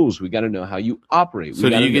the rules. We got to know how you operate. So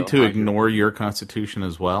do you get to ignore your constitution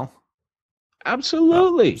as well?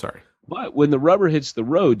 Absolutely. Oh, sorry. But when the rubber hits the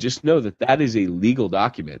road, just know that is a legal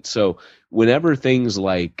document. So whenever things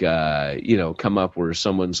like, come up where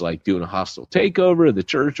someone's like doing a hostile takeover of the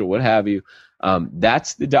church or what have you,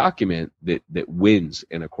 that's the document that wins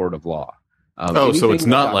in a court of law. So it's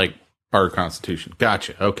not like our Constitution.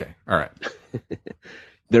 Gotcha. Okay. All right.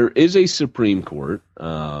 There is a Supreme Court.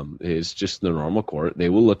 It's just the normal court. They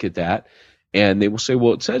will look at that, and they will say,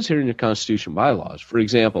 well, it says here in your Constitution bylaws. For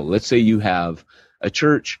example, let's say you have a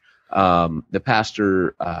church. The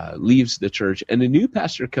pastor leaves the church, and a new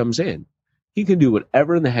pastor comes in. he can do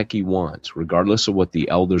whatever the heck he wants, regardless of what the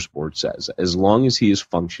elders board says, as long as he is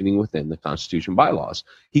functioning within the Constitution bylaws.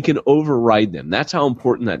 He can override them. That's how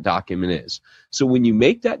important that document is. So when you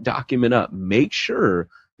make that document up, make sure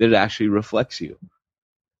that it actually reflects you.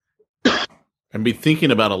 And be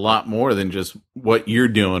thinking about a lot more than just what you're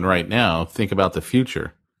doing right now. Think about the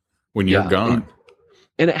future when you're gone.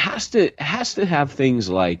 And it has to have things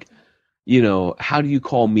like, you know, how do you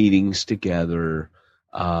call meetings together?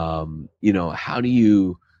 You know, how do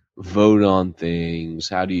you vote on things?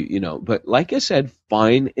 How do you, you know, but like I said,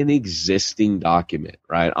 find an existing document,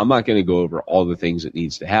 right? I'm not going to go over all the things it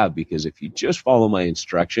needs to have, because if you just follow my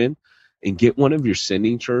instruction and get one of your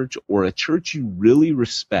sending church or a church you really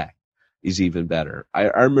respect, is even better. I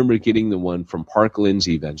remember getting the one from Parklands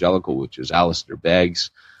Evangelical, which is Alistair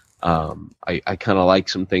Beggs. I kind of like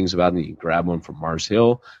some things about it. You can grab one from Mars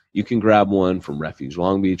Hill. You can grab one from Refuge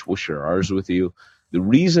Long Beach. We'll share ours with you. The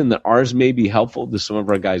reason that ours may be helpful to some of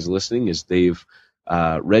our guys listening is they've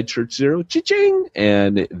read Church Zero, cha-ching,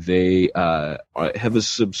 and they have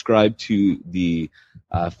subscribed to the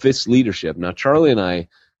Fifth Leadership. Now, Charlie and I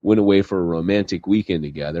went away for a romantic weekend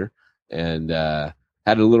together and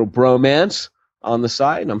had a little bromance on the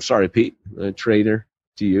side. And I'm sorry, Pete, a traitor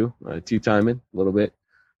to you, two-timing a little bit.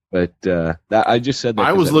 But that I just said that.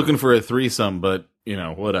 I was looking for a threesome, but, you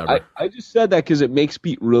know, whatever. I just said that because it makes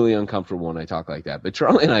Pete really uncomfortable when I talk like that. But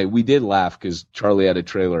Charlie and I, we did laugh because Charlie had a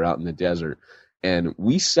trailer out in the desert. And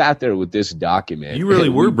we sat there with this document. You really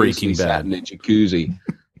were Breaking Bad. Sat in the jacuzzi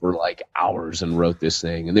for like hours and wrote this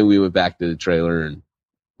thing. And then we went back to the trailer and,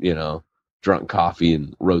 you know, drunk coffee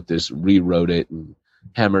and rewrote it and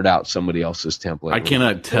hammered out somebody else's template. I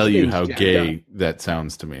cannot tell you how gay that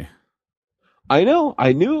sounds to me. I know.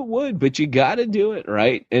 I knew it would, but you got to do it,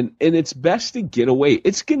 right? And it's best to get away.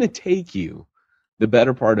 It's going to take you the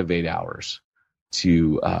better part of 8 hours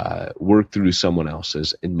to work through someone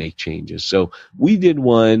else's and make changes. So we did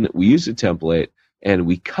one. We used a template, and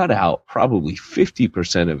we cut out probably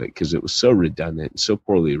 50% of it because it was so redundant and so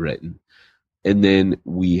poorly written. And then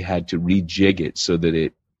we had to rejig it so that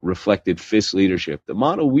it reflected Fifth Leadership. The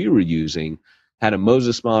model we were using had a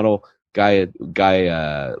Moses model. The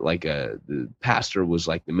pastor was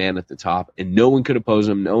like the man at the top, and no one could oppose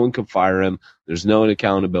him, no one could fire him. There's no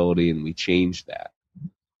accountability, and we changed that.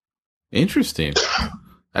 Interesting.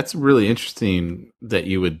 That's really interesting that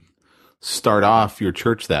you would start off your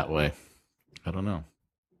church that way. I don't know.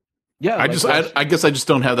 Yeah, I guess I just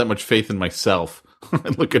don't have that much faith in myself. I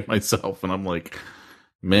look at myself and I'm like,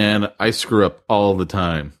 man, I screw up all the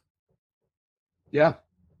time. Yeah.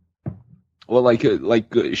 Well,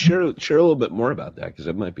 share a little bit more about that, because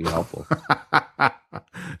it might be helpful.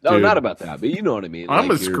 No, not about that, but you know what I mean.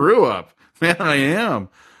 I'm a screw up, man. I am.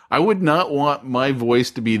 I would not want my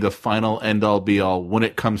voice to be the final end all be all when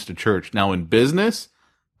it comes to church. Now in business,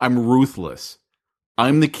 I'm ruthless.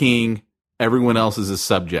 I'm the king. Everyone else is a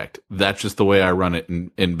subject. That's just the way I run it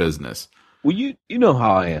in business. Well, you know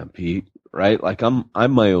how I am, Pete, right? Like I'm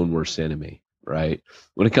my own worst enemy, right?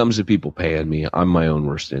 When it comes to people paying me, I'm my own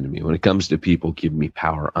worst enemy. When it comes to people giving me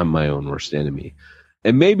power, I'm my own worst enemy.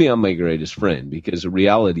 And maybe I'm my greatest friend, because the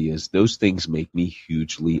reality is those things make me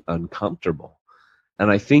hugely uncomfortable. And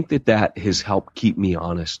I think that has helped keep me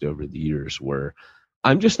honest over the years, where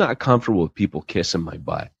I'm just not comfortable with people kissing my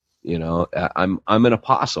butt. You know, I'm an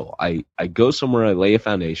apostle. I go somewhere, I lay a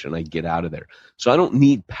foundation, I get out of there. So I don't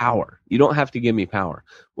need power. You don't have to give me power.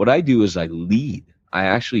 What I do is I lead. I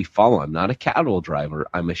actually follow. I'm not a cattle driver.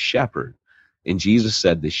 I'm a shepherd. And Jesus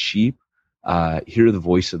said the sheep hear the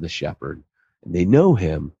voice of the shepherd, and they know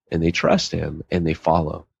him, and they trust him, and they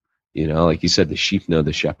follow. You know, like you said, the sheep know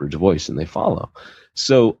the shepherd's voice, and they follow.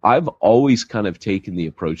 So I've always kind of taken the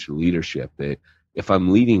approach to leadership that if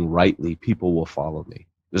I'm leading rightly, people will follow me.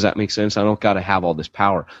 Does that make sense? I don't got to have all this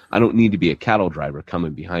power. I don't need to be a cattle driver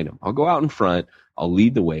coming behind them. I'll go out in front, I'll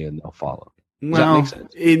lead the way, and they'll follow. Does that make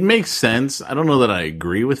sense? It makes sense. I don't know that I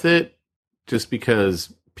agree with it, just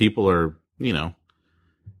because people are, you know,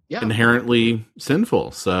 inherently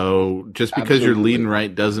sinful. So just because you're leading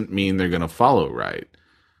right doesn't mean they're going to follow right.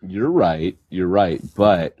 You're right.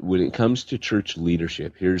 But when it comes to church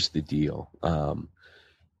leadership, here's the deal.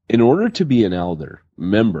 In order to be an elder,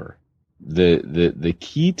 remember, the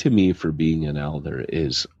key to me for being an elder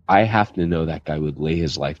is I have to know that guy would lay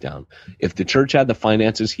his life down. If the church had the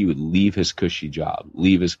finances, he would leave his cushy job,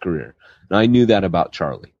 leave his career. And I knew that about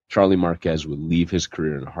Charlie. Charlie Marquez would leave his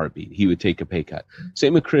career in a heartbeat. He would take a pay cut.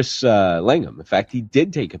 Same with Chris Langham. In fact, he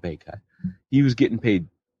did take a pay cut. He was getting paid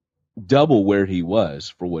double where he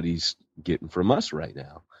was for what he's getting from us right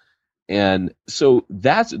now. And so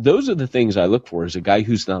those are the things I look for, is a guy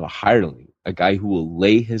who's not a hireling, a guy who will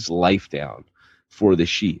lay his life down for the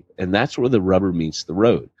sheep. And that's where the rubber meets the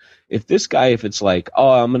road. If this guy, if it's like,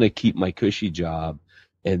 oh, I'm going to keep my cushy job,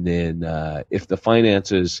 and then if the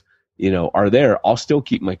finances, are there, I'll still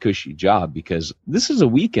keep my cushy job because this is a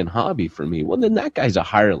weekend hobby for me. Well, then that guy's a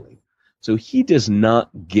hireling. So he does not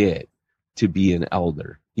get to be an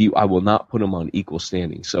elder. I will not put him on equal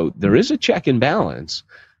standing. So there is a check and balance,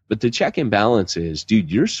 but the check and balance is,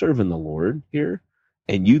 dude, you're serving the Lord here,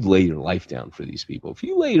 and you lay your life down for these people. If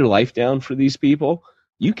you lay your life down for these people,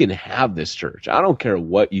 you can have this church. I don't care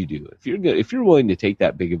what you do. If you're willing to take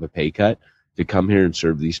that big of a pay cut to come here and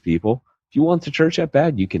serve these people, if you want the church that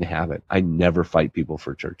bad, you can have it. I never fight people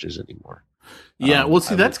for churches anymore. Yeah, well,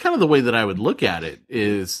 see, that's kind of the way that I would look at it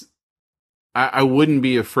is I wouldn't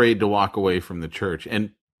be afraid to walk away from the church.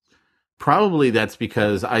 And probably that's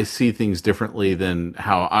because I see things differently than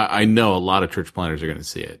how I know a lot of church planners are going to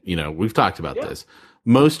see it. We've talked about this.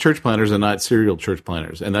 Most church planners are not serial church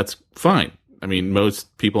planners, and that's fine. I mean,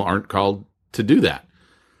 most people aren't called to do that.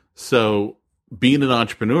 So being an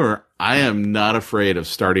entrepreneur, I am not afraid of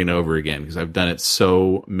starting over again because I've done it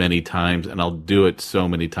so many times, and I'll do it so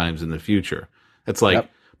many times in the future. It's like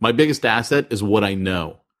my biggest asset is what I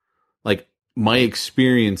know. Like my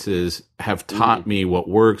experiences have taught me what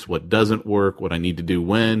works, what doesn't work, what I need to do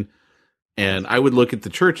when. And I would look at the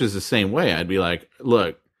churches the same way. I'd be like,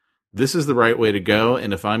 look, this is the right way to go.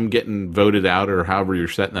 And if I'm getting voted out or however you're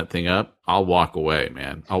setting that thing up, I'll walk away,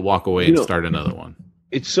 man. I'll walk away and start another one.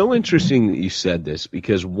 It's so interesting that you said this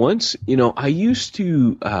because once, I used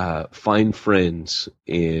to find friends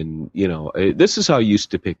in, this is how I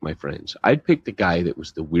used to pick my friends. I'd pick the guy that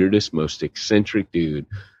was the weirdest, most eccentric dude,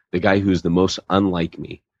 the guy who's the most unlike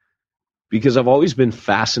me, because I've always been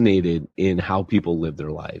fascinated in how people live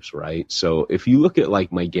their lives, right? So if you look at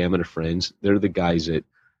like my gamut of friends, they're the guys that,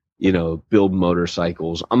 build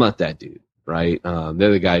motorcycles. I'm not that dude, right?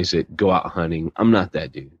 They're the guys that go out hunting. I'm not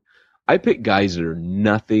that dude. I pick guys that are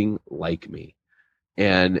nothing like me.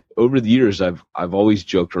 And over the years, I've always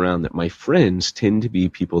joked around that my friends tend to be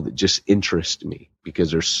people that just interest me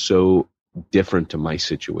because they're so different to my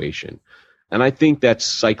situation. And I think that's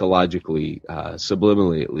psychologically,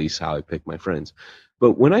 subliminally at least, how I pick my friends.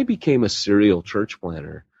 But when I became a serial church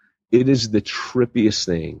planner, it is the trippiest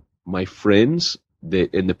thing. My friends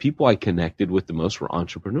and the people I connected with the most were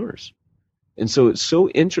entrepreneurs. And so it's so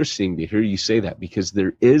interesting to hear you say that because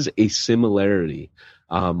there is a similarity.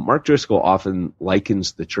 Mark Driscoll often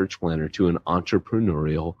likens the church planner to an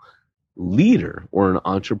entrepreneurial leader or an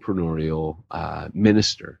entrepreneurial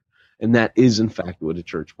minister. And that is, in fact, what a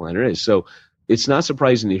church planner is. So it's not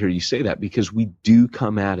surprising to hear you say that because we do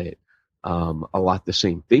come at it a lot the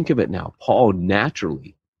same. Think of it now. Paul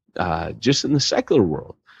naturally, just in the secular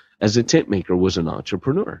world, as a tent maker, was an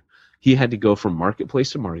entrepreneur. He had to go from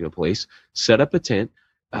marketplace to marketplace, set up a tent,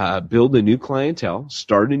 build a new clientele,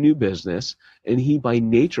 start a new business, and he by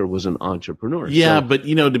nature was an entrepreneur. Yeah, so, but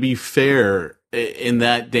to be fair, in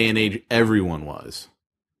that day and age, everyone was.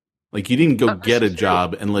 Like you didn't go get a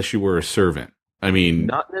job unless you were a servant. I mean,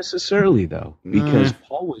 not necessarily though, because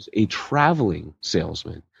Paul was a traveling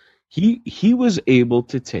salesman. He was able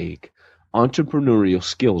to take entrepreneurial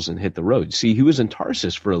skills and hit the road. See, he was in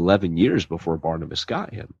Tarsus for 11 years before Barnabas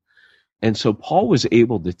got him. And so Paul was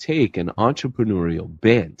able to take an entrepreneurial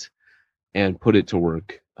bent and put it to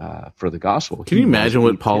work for the gospel. Can you imagine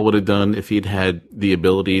what Paul would have done if he'd had the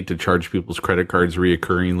ability to charge people's credit cards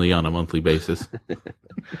reoccurringly on a monthly basis?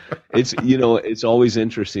 It's always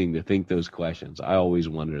interesting to think those questions. I always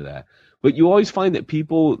wonder that. But you always find that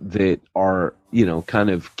people that are, kind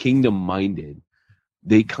of kingdom minded,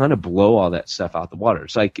 they kind of blow all that stuff out the water.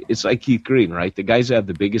 It's like Keith Green, right? The guys that have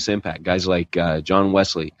the biggest impact, guys like John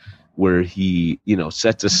Wesley, where he,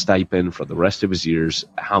 sets a stipend for the rest of his years,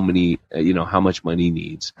 how much money he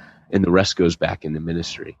needs, and the rest goes back into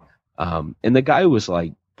ministry. And the guy was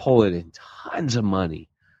like pulling in tons of money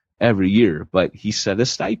every year, but he set a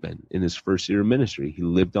stipend in his first year of ministry. He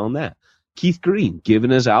lived on that. Keith Green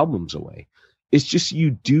giving his albums away. It's just, you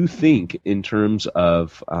do think in terms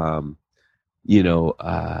of, you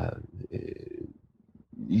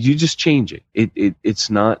just change it. It's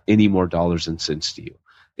not any more dollars and cents to you.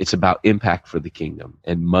 It's about impact for the kingdom,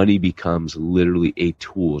 and money becomes literally a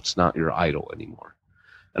tool. It's not your idol anymore.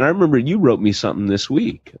 And I remember you wrote me something this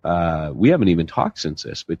week. We haven't even talked since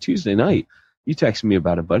this, but Tuesday night, you texted me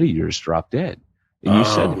about a buddy of yours dropped dead. And you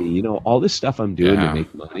said to me, all this stuff I'm doing to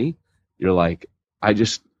make money, you're like,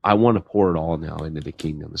 I want to pour it all now into the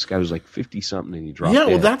kingdom. This guy was like 50-something and he dropped dead.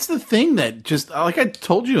 Well, that's the thing that just, like I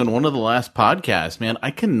told you in one of the last podcasts, man, I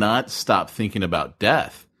cannot stop thinking about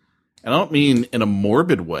death. I don't mean in a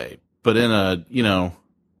morbid way, but in a,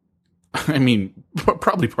 I mean,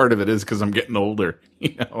 probably part of it is because I'm getting older.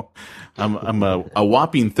 You know, I'm a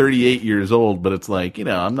whopping 38 years old, but it's like, you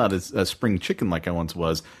know, I'm not a spring chicken like I once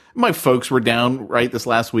was. My folks were down right this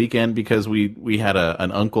last weekend because we had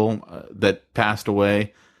an uncle that passed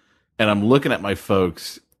away, and I'm looking at my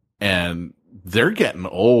folks and they're getting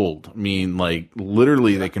old. I mean, like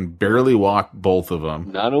literally they can barely walk, both of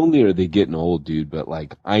them. Not only are they getting old, dude, but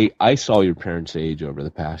like I saw your parents' age over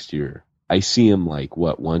the past year. I see them like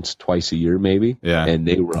once, twice a year, maybe. Yeah. And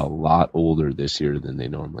they were a lot older this year than they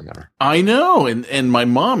normally are. I know. And my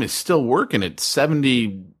mom is still working at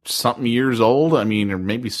 70 something years old. I mean, or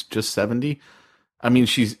maybe just 70. I mean,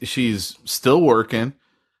 she's still working,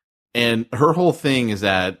 and her whole thing is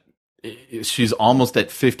that she's almost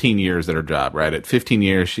at 15 years at her job, right? At 15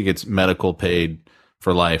 years, she gets medical paid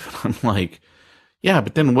for life. I'm like, yeah,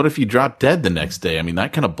 but then what if you drop dead the next day? I mean,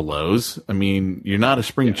 that kind of blows. I mean, you're not a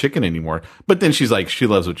spring chicken anymore. But then she's like, she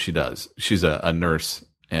loves what she does. She's a nurse,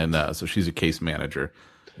 and so she's a case manager,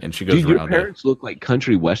 and she goes Dude, around. Your parents look like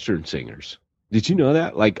country western singers. Did you know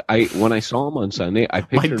that? Like when I saw them on Sunday, I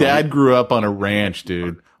pictured my dad grew up on a ranch,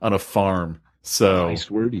 dude, on a farm. So I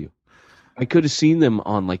swear to you, I could have seen them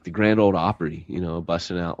on like the Grand Ole Opry, you know,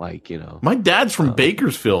 busting out like, you know. My dad's from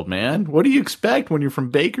Bakersfield, man. What do you expect when you're from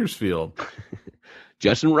Bakersfield?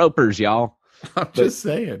 Justin Roper's, y'all. I'm just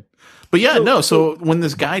saying. But yeah, no. So when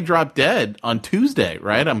this guy dropped dead on Tuesday,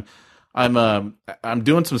 right? I'm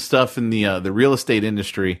doing some stuff in the real estate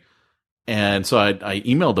industry, and so I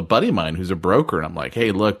emailed a buddy of mine who's a broker, and I'm like,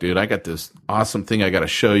 hey, look, dude, I got this awesome thing I got to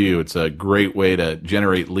show you. It's a great way to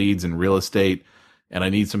generate leads in real estate, and I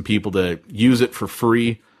need some people to use it for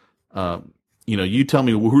free. You know, you tell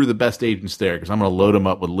me who are the best agents there, because I'm going to load them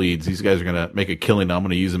up with leads. These guys are going to make a killing. I'm going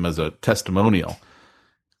to use them as a testimonial.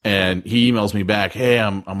 And he emails me back, hey,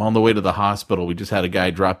 I'm on the way to the hospital. We just had a guy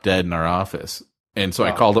drop dead in our office. And so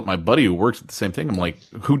I called up my buddy who works at the same thing. I'm like,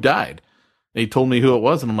 who died? And he told me who it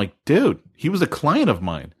was. And I'm like, dude, he was a client of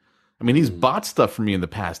mine. I mean, he's bought stuff for me in the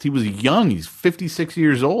past. He was young. He's 56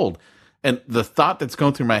 years old. And the thought that's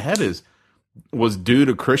going through my head is, was dude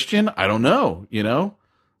a Christian? I don't know, you know?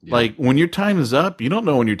 Yeah. Like, when your time is up, you don't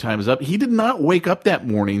know when your time is up. He did not wake up that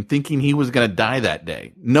morning thinking he was going to die that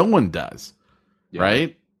day. No one does,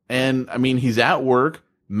 right? And, I mean, he's at work,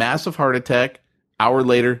 massive heart attack, hour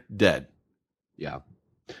later, dead. Yeah.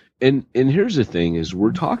 And here's the thing is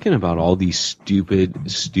we're talking about all these stupid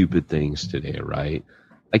things today, right?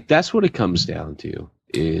 Like, that's what it comes down to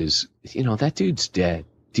is, you know, that dude's dead.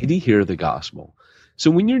 Did he hear the gospel?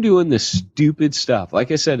 So when you're doing this stupid stuff,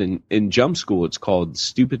 like I said, in Jump School, it's called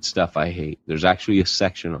Stupid Stuff I Hate. There's actually a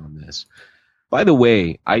section on this. By the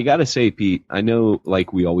way, I got to say, Pete, I know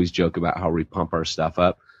like we always joke about how we pump our stuff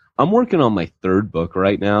up. I'm working on my third book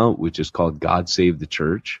right now, which is called God Save the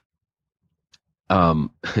Church,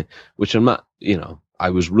 which I'm not, you know, I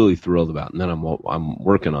was really thrilled about. And then I'm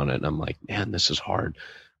working on it, and I'm like, man, this is hard.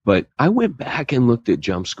 But I went back and looked at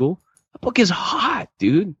Jump School. The book is hot,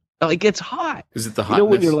 dude. Like, it's hot. Is it the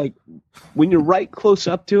hotness? You know, when you're right close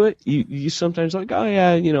up to it, you sometimes like, oh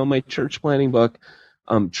yeah, you know, my church planning book.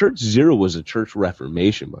 Church Zero was a church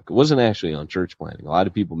reformation book. It wasn't actually on church planning. A lot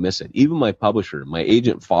of people miss it. Even my publisher, my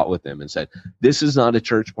agent fought with them and said, this is not a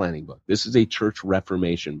church planning book. This is a church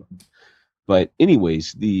reformation book. But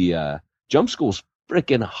anyways, the Jump School's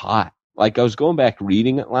freaking hot. Like, I was going back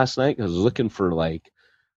reading it last night. I was looking for like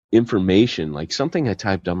information, like something I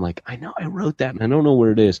typed. I'm like, I know I wrote that and I don't know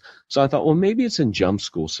where it is. So I thought, well, maybe it's in Jump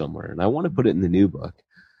School somewhere, and I want to put it in the new book.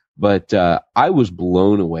 But I was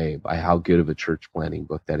blown away by how good of a church planning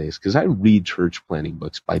book that is, because I read church planning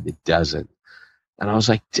books by the dozen. And I was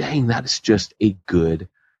like, dang, that is just a good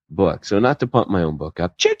book. So not to pump my own book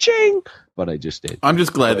up, cha-ching, but I just did. I'm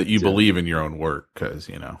just glad that you believe in your own work, because,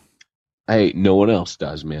 you know. Hey, no one else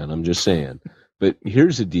does, man. I'm just saying. But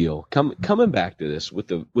here's the deal. Coming back to this with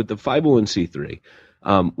the 501c3,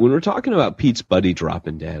 when we're talking about Pete's buddy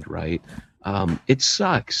dropping dead, right? It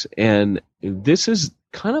sucks. And this is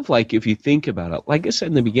kind of like, if you think about it, like I said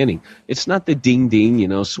in the beginning, it's not the ding-ding, you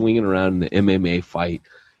know, swinging around in the MMA fight.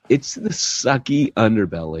 It's the sucky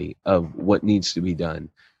underbelly of what needs to be done.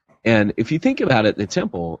 And if you think about it, the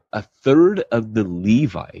temple, a third of the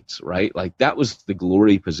Levites, right? Like, that was the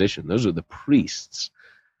glory position. Those are the priests.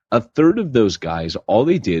 A third of those guys, all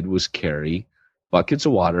they did was carry buckets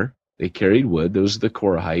of water. They carried wood. Those are the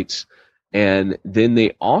Korahites. And then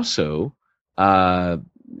they also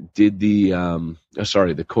did the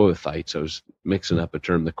Kohathites. I was mixing up a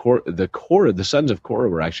term. The sons of Korah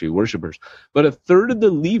were actually worshipers. But a third of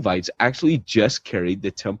the Levites actually just carried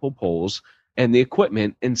the temple poles and the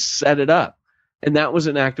equipment and set it up. And that was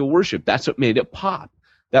an act of worship. That's what made it pop.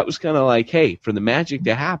 that was kind of like, hey, for the magic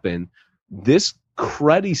to happen, this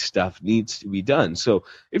cruddy stuff needs to be done. So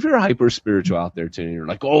if you're hyper spiritual out there today, you're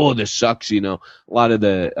like, oh, this sucks. A lot of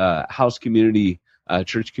the house community,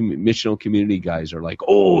 church missional community guys are like,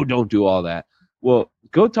 oh, don't do all that. Well,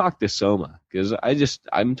 go talk to Soma, because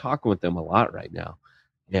I'm talking with them a lot right now.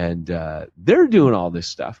 And they're doing all this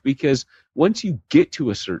stuff because once you get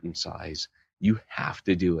to a certain size, you have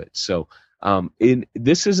to do it. So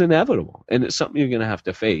this is inevitable, and it's something you're going to have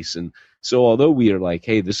to face. And so although we are like,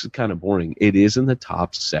 hey, this is kind of boring, it is in the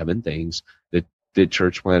top 7 things that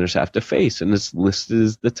church planners have to face, and it's listed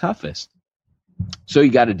as the toughest. So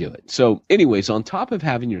you got to do it. So anyways, on top of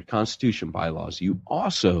having your constitution bylaws, you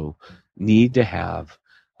also need to have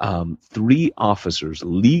 3 officers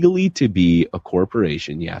legally to be a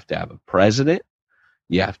corporation. You have to have a president,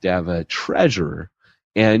 you have to have a treasurer,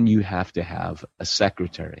 and you have to have a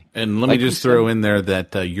secretary. And let me just throw in there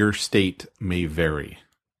that your state may vary.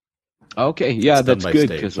 Okay, yeah, that's good,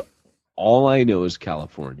 because all I know is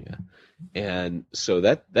California. And so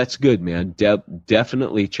that's good, man.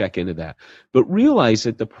 Definitely check into that. But realize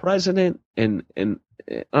that the president, and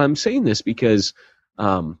I'm saying this because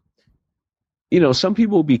some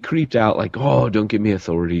people will be creeped out like, oh, don't give me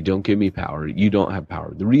authority, don't give me power. You don't have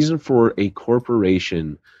power. The reason for a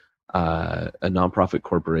corporation, a nonprofit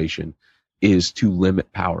corporation, is to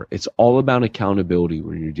limit power. It's all about accountability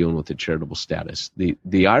when you're dealing with a charitable status. The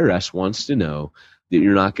IRS wants to know that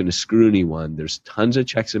you're not going to screw anyone. There's tons of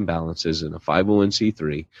checks and balances in a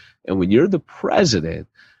 501c3. And when you're the president,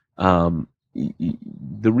 the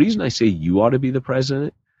reason I say you ought to be the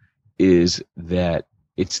president is that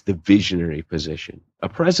it's the visionary position. A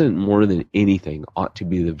president, more than anything, ought to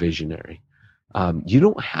be the visionary. You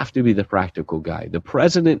don't have to be the practical guy. The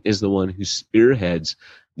president is the one who spearheads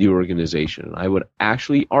the organization. And I would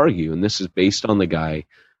actually argue, and this is based on the guy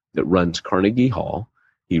that runs Carnegie Hall.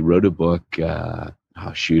 He wrote a book,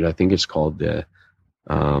 I think it's called the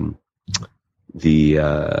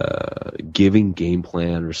Giving Game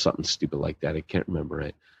Plan or something stupid like that. I can't remember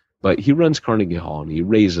it. But he runs Carnegie Hall, and he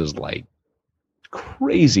raises like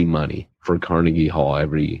crazy money for Carnegie Hall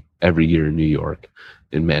every year in New York,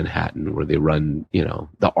 in Manhattan, where they run,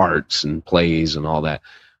 the arts and plays and all that.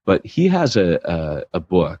 But he has a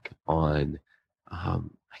book on, I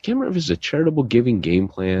can't remember if it's a charitable giving game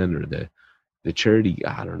plan or the charity,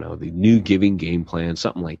 I don't know, the new giving game plan,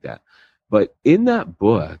 something like that. But in that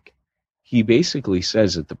book, he basically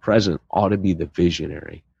says that the president ought to be the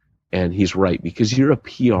visionary. And he's right, because you're a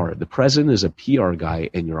PR. The president is a PR guy,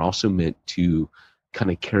 and you're also meant to kind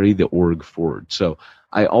of carry the org forward. So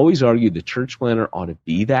I always argue the church planner ought to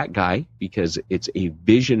be that guy, because it's a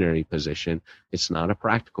visionary position. It's not a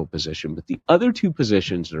practical position. But the other 2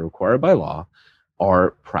 positions that are required by law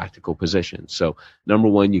are practical positions. So number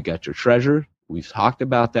 1, you got your treasurer. We've talked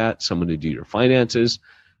about that, someone to do your finances.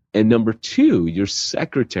 And number 2, your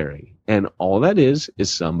secretary. And all that is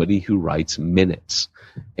somebody who writes minutes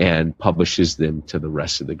and publishes them to the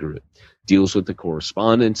rest of the group. Deals with the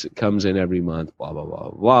correspondence that comes in every month, blah, blah, blah,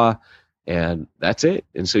 blah. And that's it.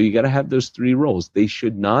 And so you got to have those 3 roles. They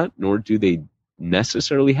should not, nor do they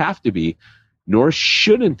necessarily have to be, nor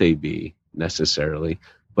shouldn't they be necessarily,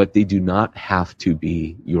 but they do not have to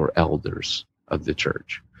be your elders of the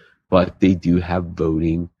church. But they do have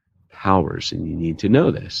voting powers, and you need to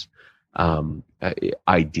know this.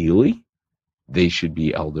 Ideally, they should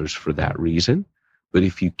be elders for that reason. But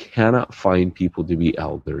if you cannot find people to be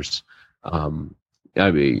elders, elders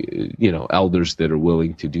that are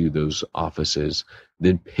willing to do those offices,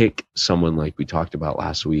 then pick someone like we talked about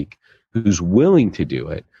last week, who's willing to do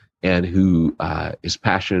it and who is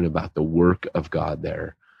passionate about the work of God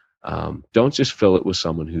there. Don't just fill it with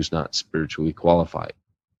someone who's not spiritually qualified.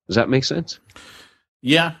 Does that make sense?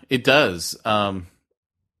 Yeah, it does.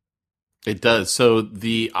 It does. So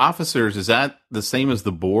the officers, is that the same as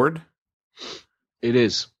the board? It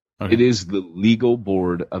is. Okay. It is the legal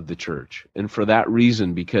board of the church. And for that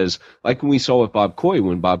reason, because like when we saw with Bob Coy,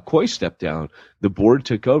 when Bob Coy stepped down, the board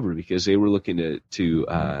took over because they were looking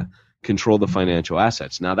to control the financial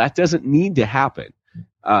assets. Now, that doesn't need to happen.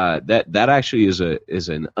 That actually is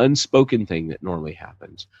an unspoken thing that normally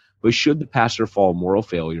happens. But should the pastor fall moral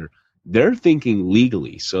failure, they're thinking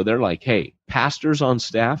legally. So they're like, hey, pastors on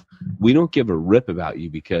staff, we don't give a rip about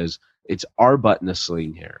you because it's our butt in a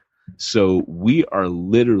sling here. So we are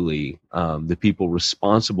literally the people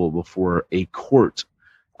responsible before a court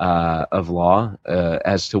of law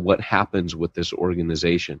as to what happens with this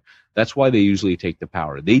organization. That's why they usually take the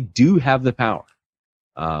power. They do have the power,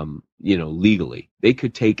 legally. They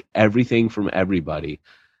could take everything from everybody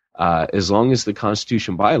as long as the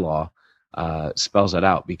Constitution by law spells that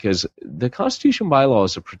out, because the Constitution bylaw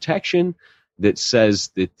is a protection that says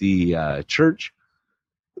that the church,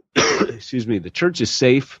 the church is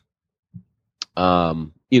safe.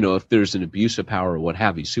 If there's an abuse of power or what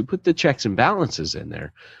have you. So put the checks and balances in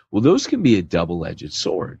there. Well, those can be a double-edged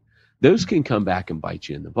sword. Those can come back and bite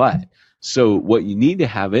you in the butt. So what you need to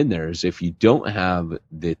have in there is, if you don't have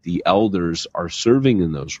that the elders are serving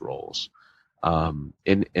in those roles, and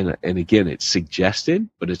again, it's suggested,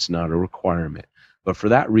 but it's not a requirement. But for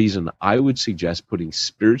that reason, I would suggest putting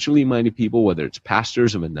spiritually minded people, whether it's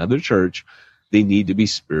pastors of another church, they need to be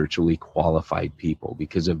spiritually qualified people,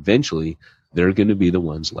 because eventually they're going to be the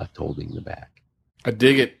ones left holding the bag. I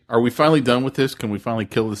dig it. Are we finally done with this? Can we finally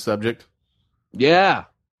kill the subject? Yeah.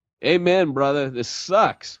 Amen, brother. This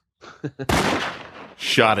sucks.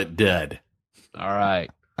 Shot it dead. All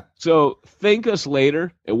right. So thank us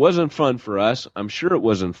later. It wasn't fun for us. I'm sure it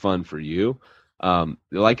wasn't fun for you.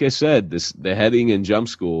 Like I said, the heading in Jump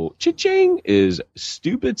School, cha-ching, is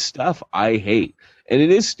stupid stuff I hate. And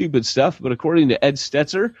it is stupid stuff, but according to Ed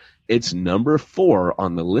Stetzer, it's number 4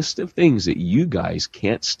 on the list of things that you guys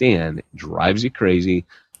can't stand, drives you crazy,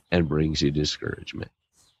 and brings you discouragement.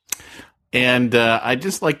 And I'd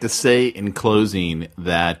just like to say in closing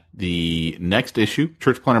that the next issue,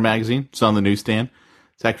 Church Planter Magazine, is on the newsstand.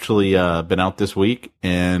 It's actually been out this week,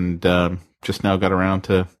 and just now got around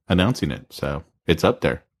to announcing it. So it's up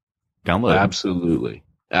there. Download it.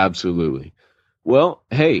 Absolutely. Well,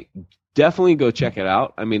 hey, definitely go check it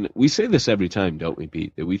out. I mean, we say this every time, don't we,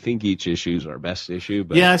 Pete? That we think each issue is our best issue.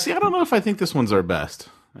 But yeah, see, I don't know if I think this one's our best.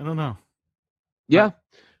 I don't know. Yeah.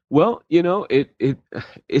 Well,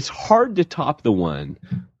 it's hard to top the one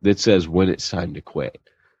that says when it's time to quit.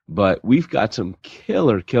 But we've got some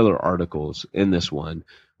killer articles in this one.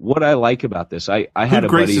 What I like about this, I had a buddy. Who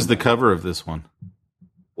graces the cover of this one?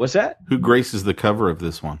 What's that? Who graces the cover of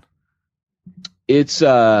this one? It's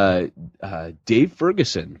Dave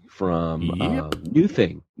Ferguson from New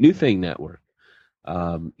Thing Network.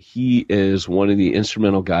 He is one of the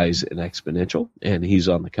instrumental guys in Exponential, and he's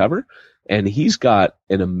on the cover. And he's got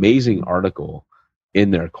an amazing article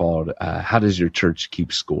in there called How Does Your Church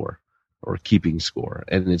Keep Score? Or Keeping Score.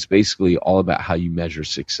 And it's basically all about how you measure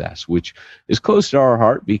success, which is close to our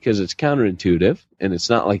heart because it's counterintuitive and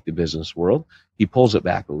it's not like the business world. He pulls it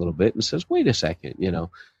back a little bit and says, wait a second,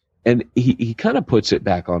 and he kind of puts it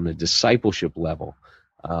back on the discipleship level,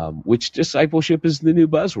 which discipleship is the new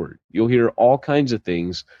buzzword. You'll hear all kinds of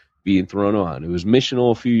things being thrown on. It was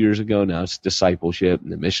missional a few years ago. Now it's discipleship,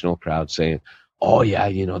 and the missional crowd saying, oh yeah,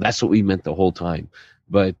 that's what we meant the whole time.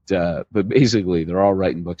 But basically, they're all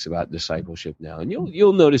writing books about discipleship now, and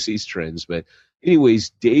you'll notice these trends. But anyways,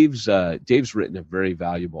 Dave's written a very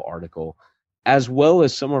valuable article, as well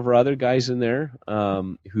as some of our other guys in there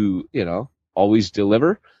who always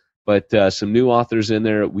deliver. But some new authors in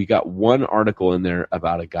there. We got one article in there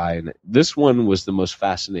about a guy, and this one was the most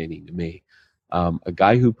fascinating to me. A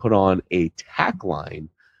guy who put on a tack line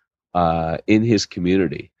in his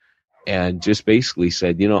community. And just basically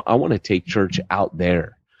said, I want to take church out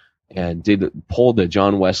there, and pulled to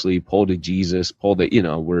John Wesley, pulled to Jesus, pulled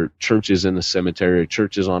to, where churches in the cemetery, or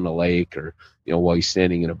churches on the lake, or, while he's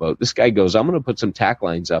standing in a boat. This guy goes, I'm going to put some tack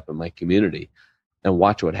lines up in my community and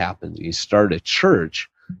watch what happens. He started a church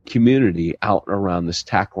community out around this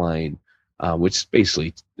tack line, which is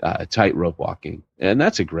basically tightrope walking. And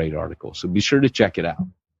that's a great article. So be sure to check it out.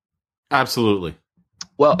 Absolutely.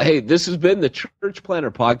 Well, hey, this has been the Church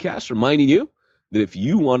Planter Podcast, reminding you that if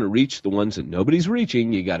you want to reach the ones that nobody's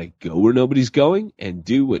reaching, you got to go where nobody's going and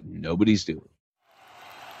do what nobody's doing.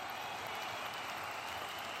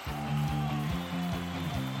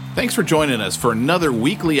 Thanks for joining us for another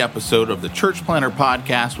weekly episode of the Church Planter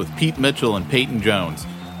Podcast with Pete Mitchell and Peyton Jones.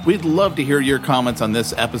 We'd love to hear your comments on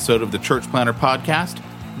this episode of the Church Planter Podcast.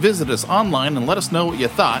 Visit us online and let us know what you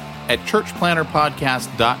thought at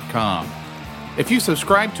churchplanterpodcast.com. If you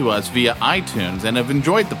subscribe to us via iTunes and have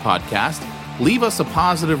enjoyed the podcast, leave us a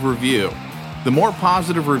positive review. The more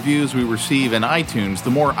positive reviews we receive in iTunes,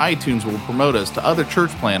 the more iTunes will promote us to other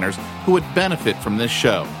church planners who would benefit from this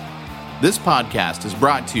show. This podcast is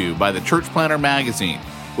brought to you by the Church Planter Magazine,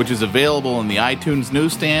 which is available in the iTunes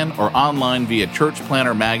newsstand or online via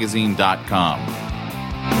churchplantermagazine.com.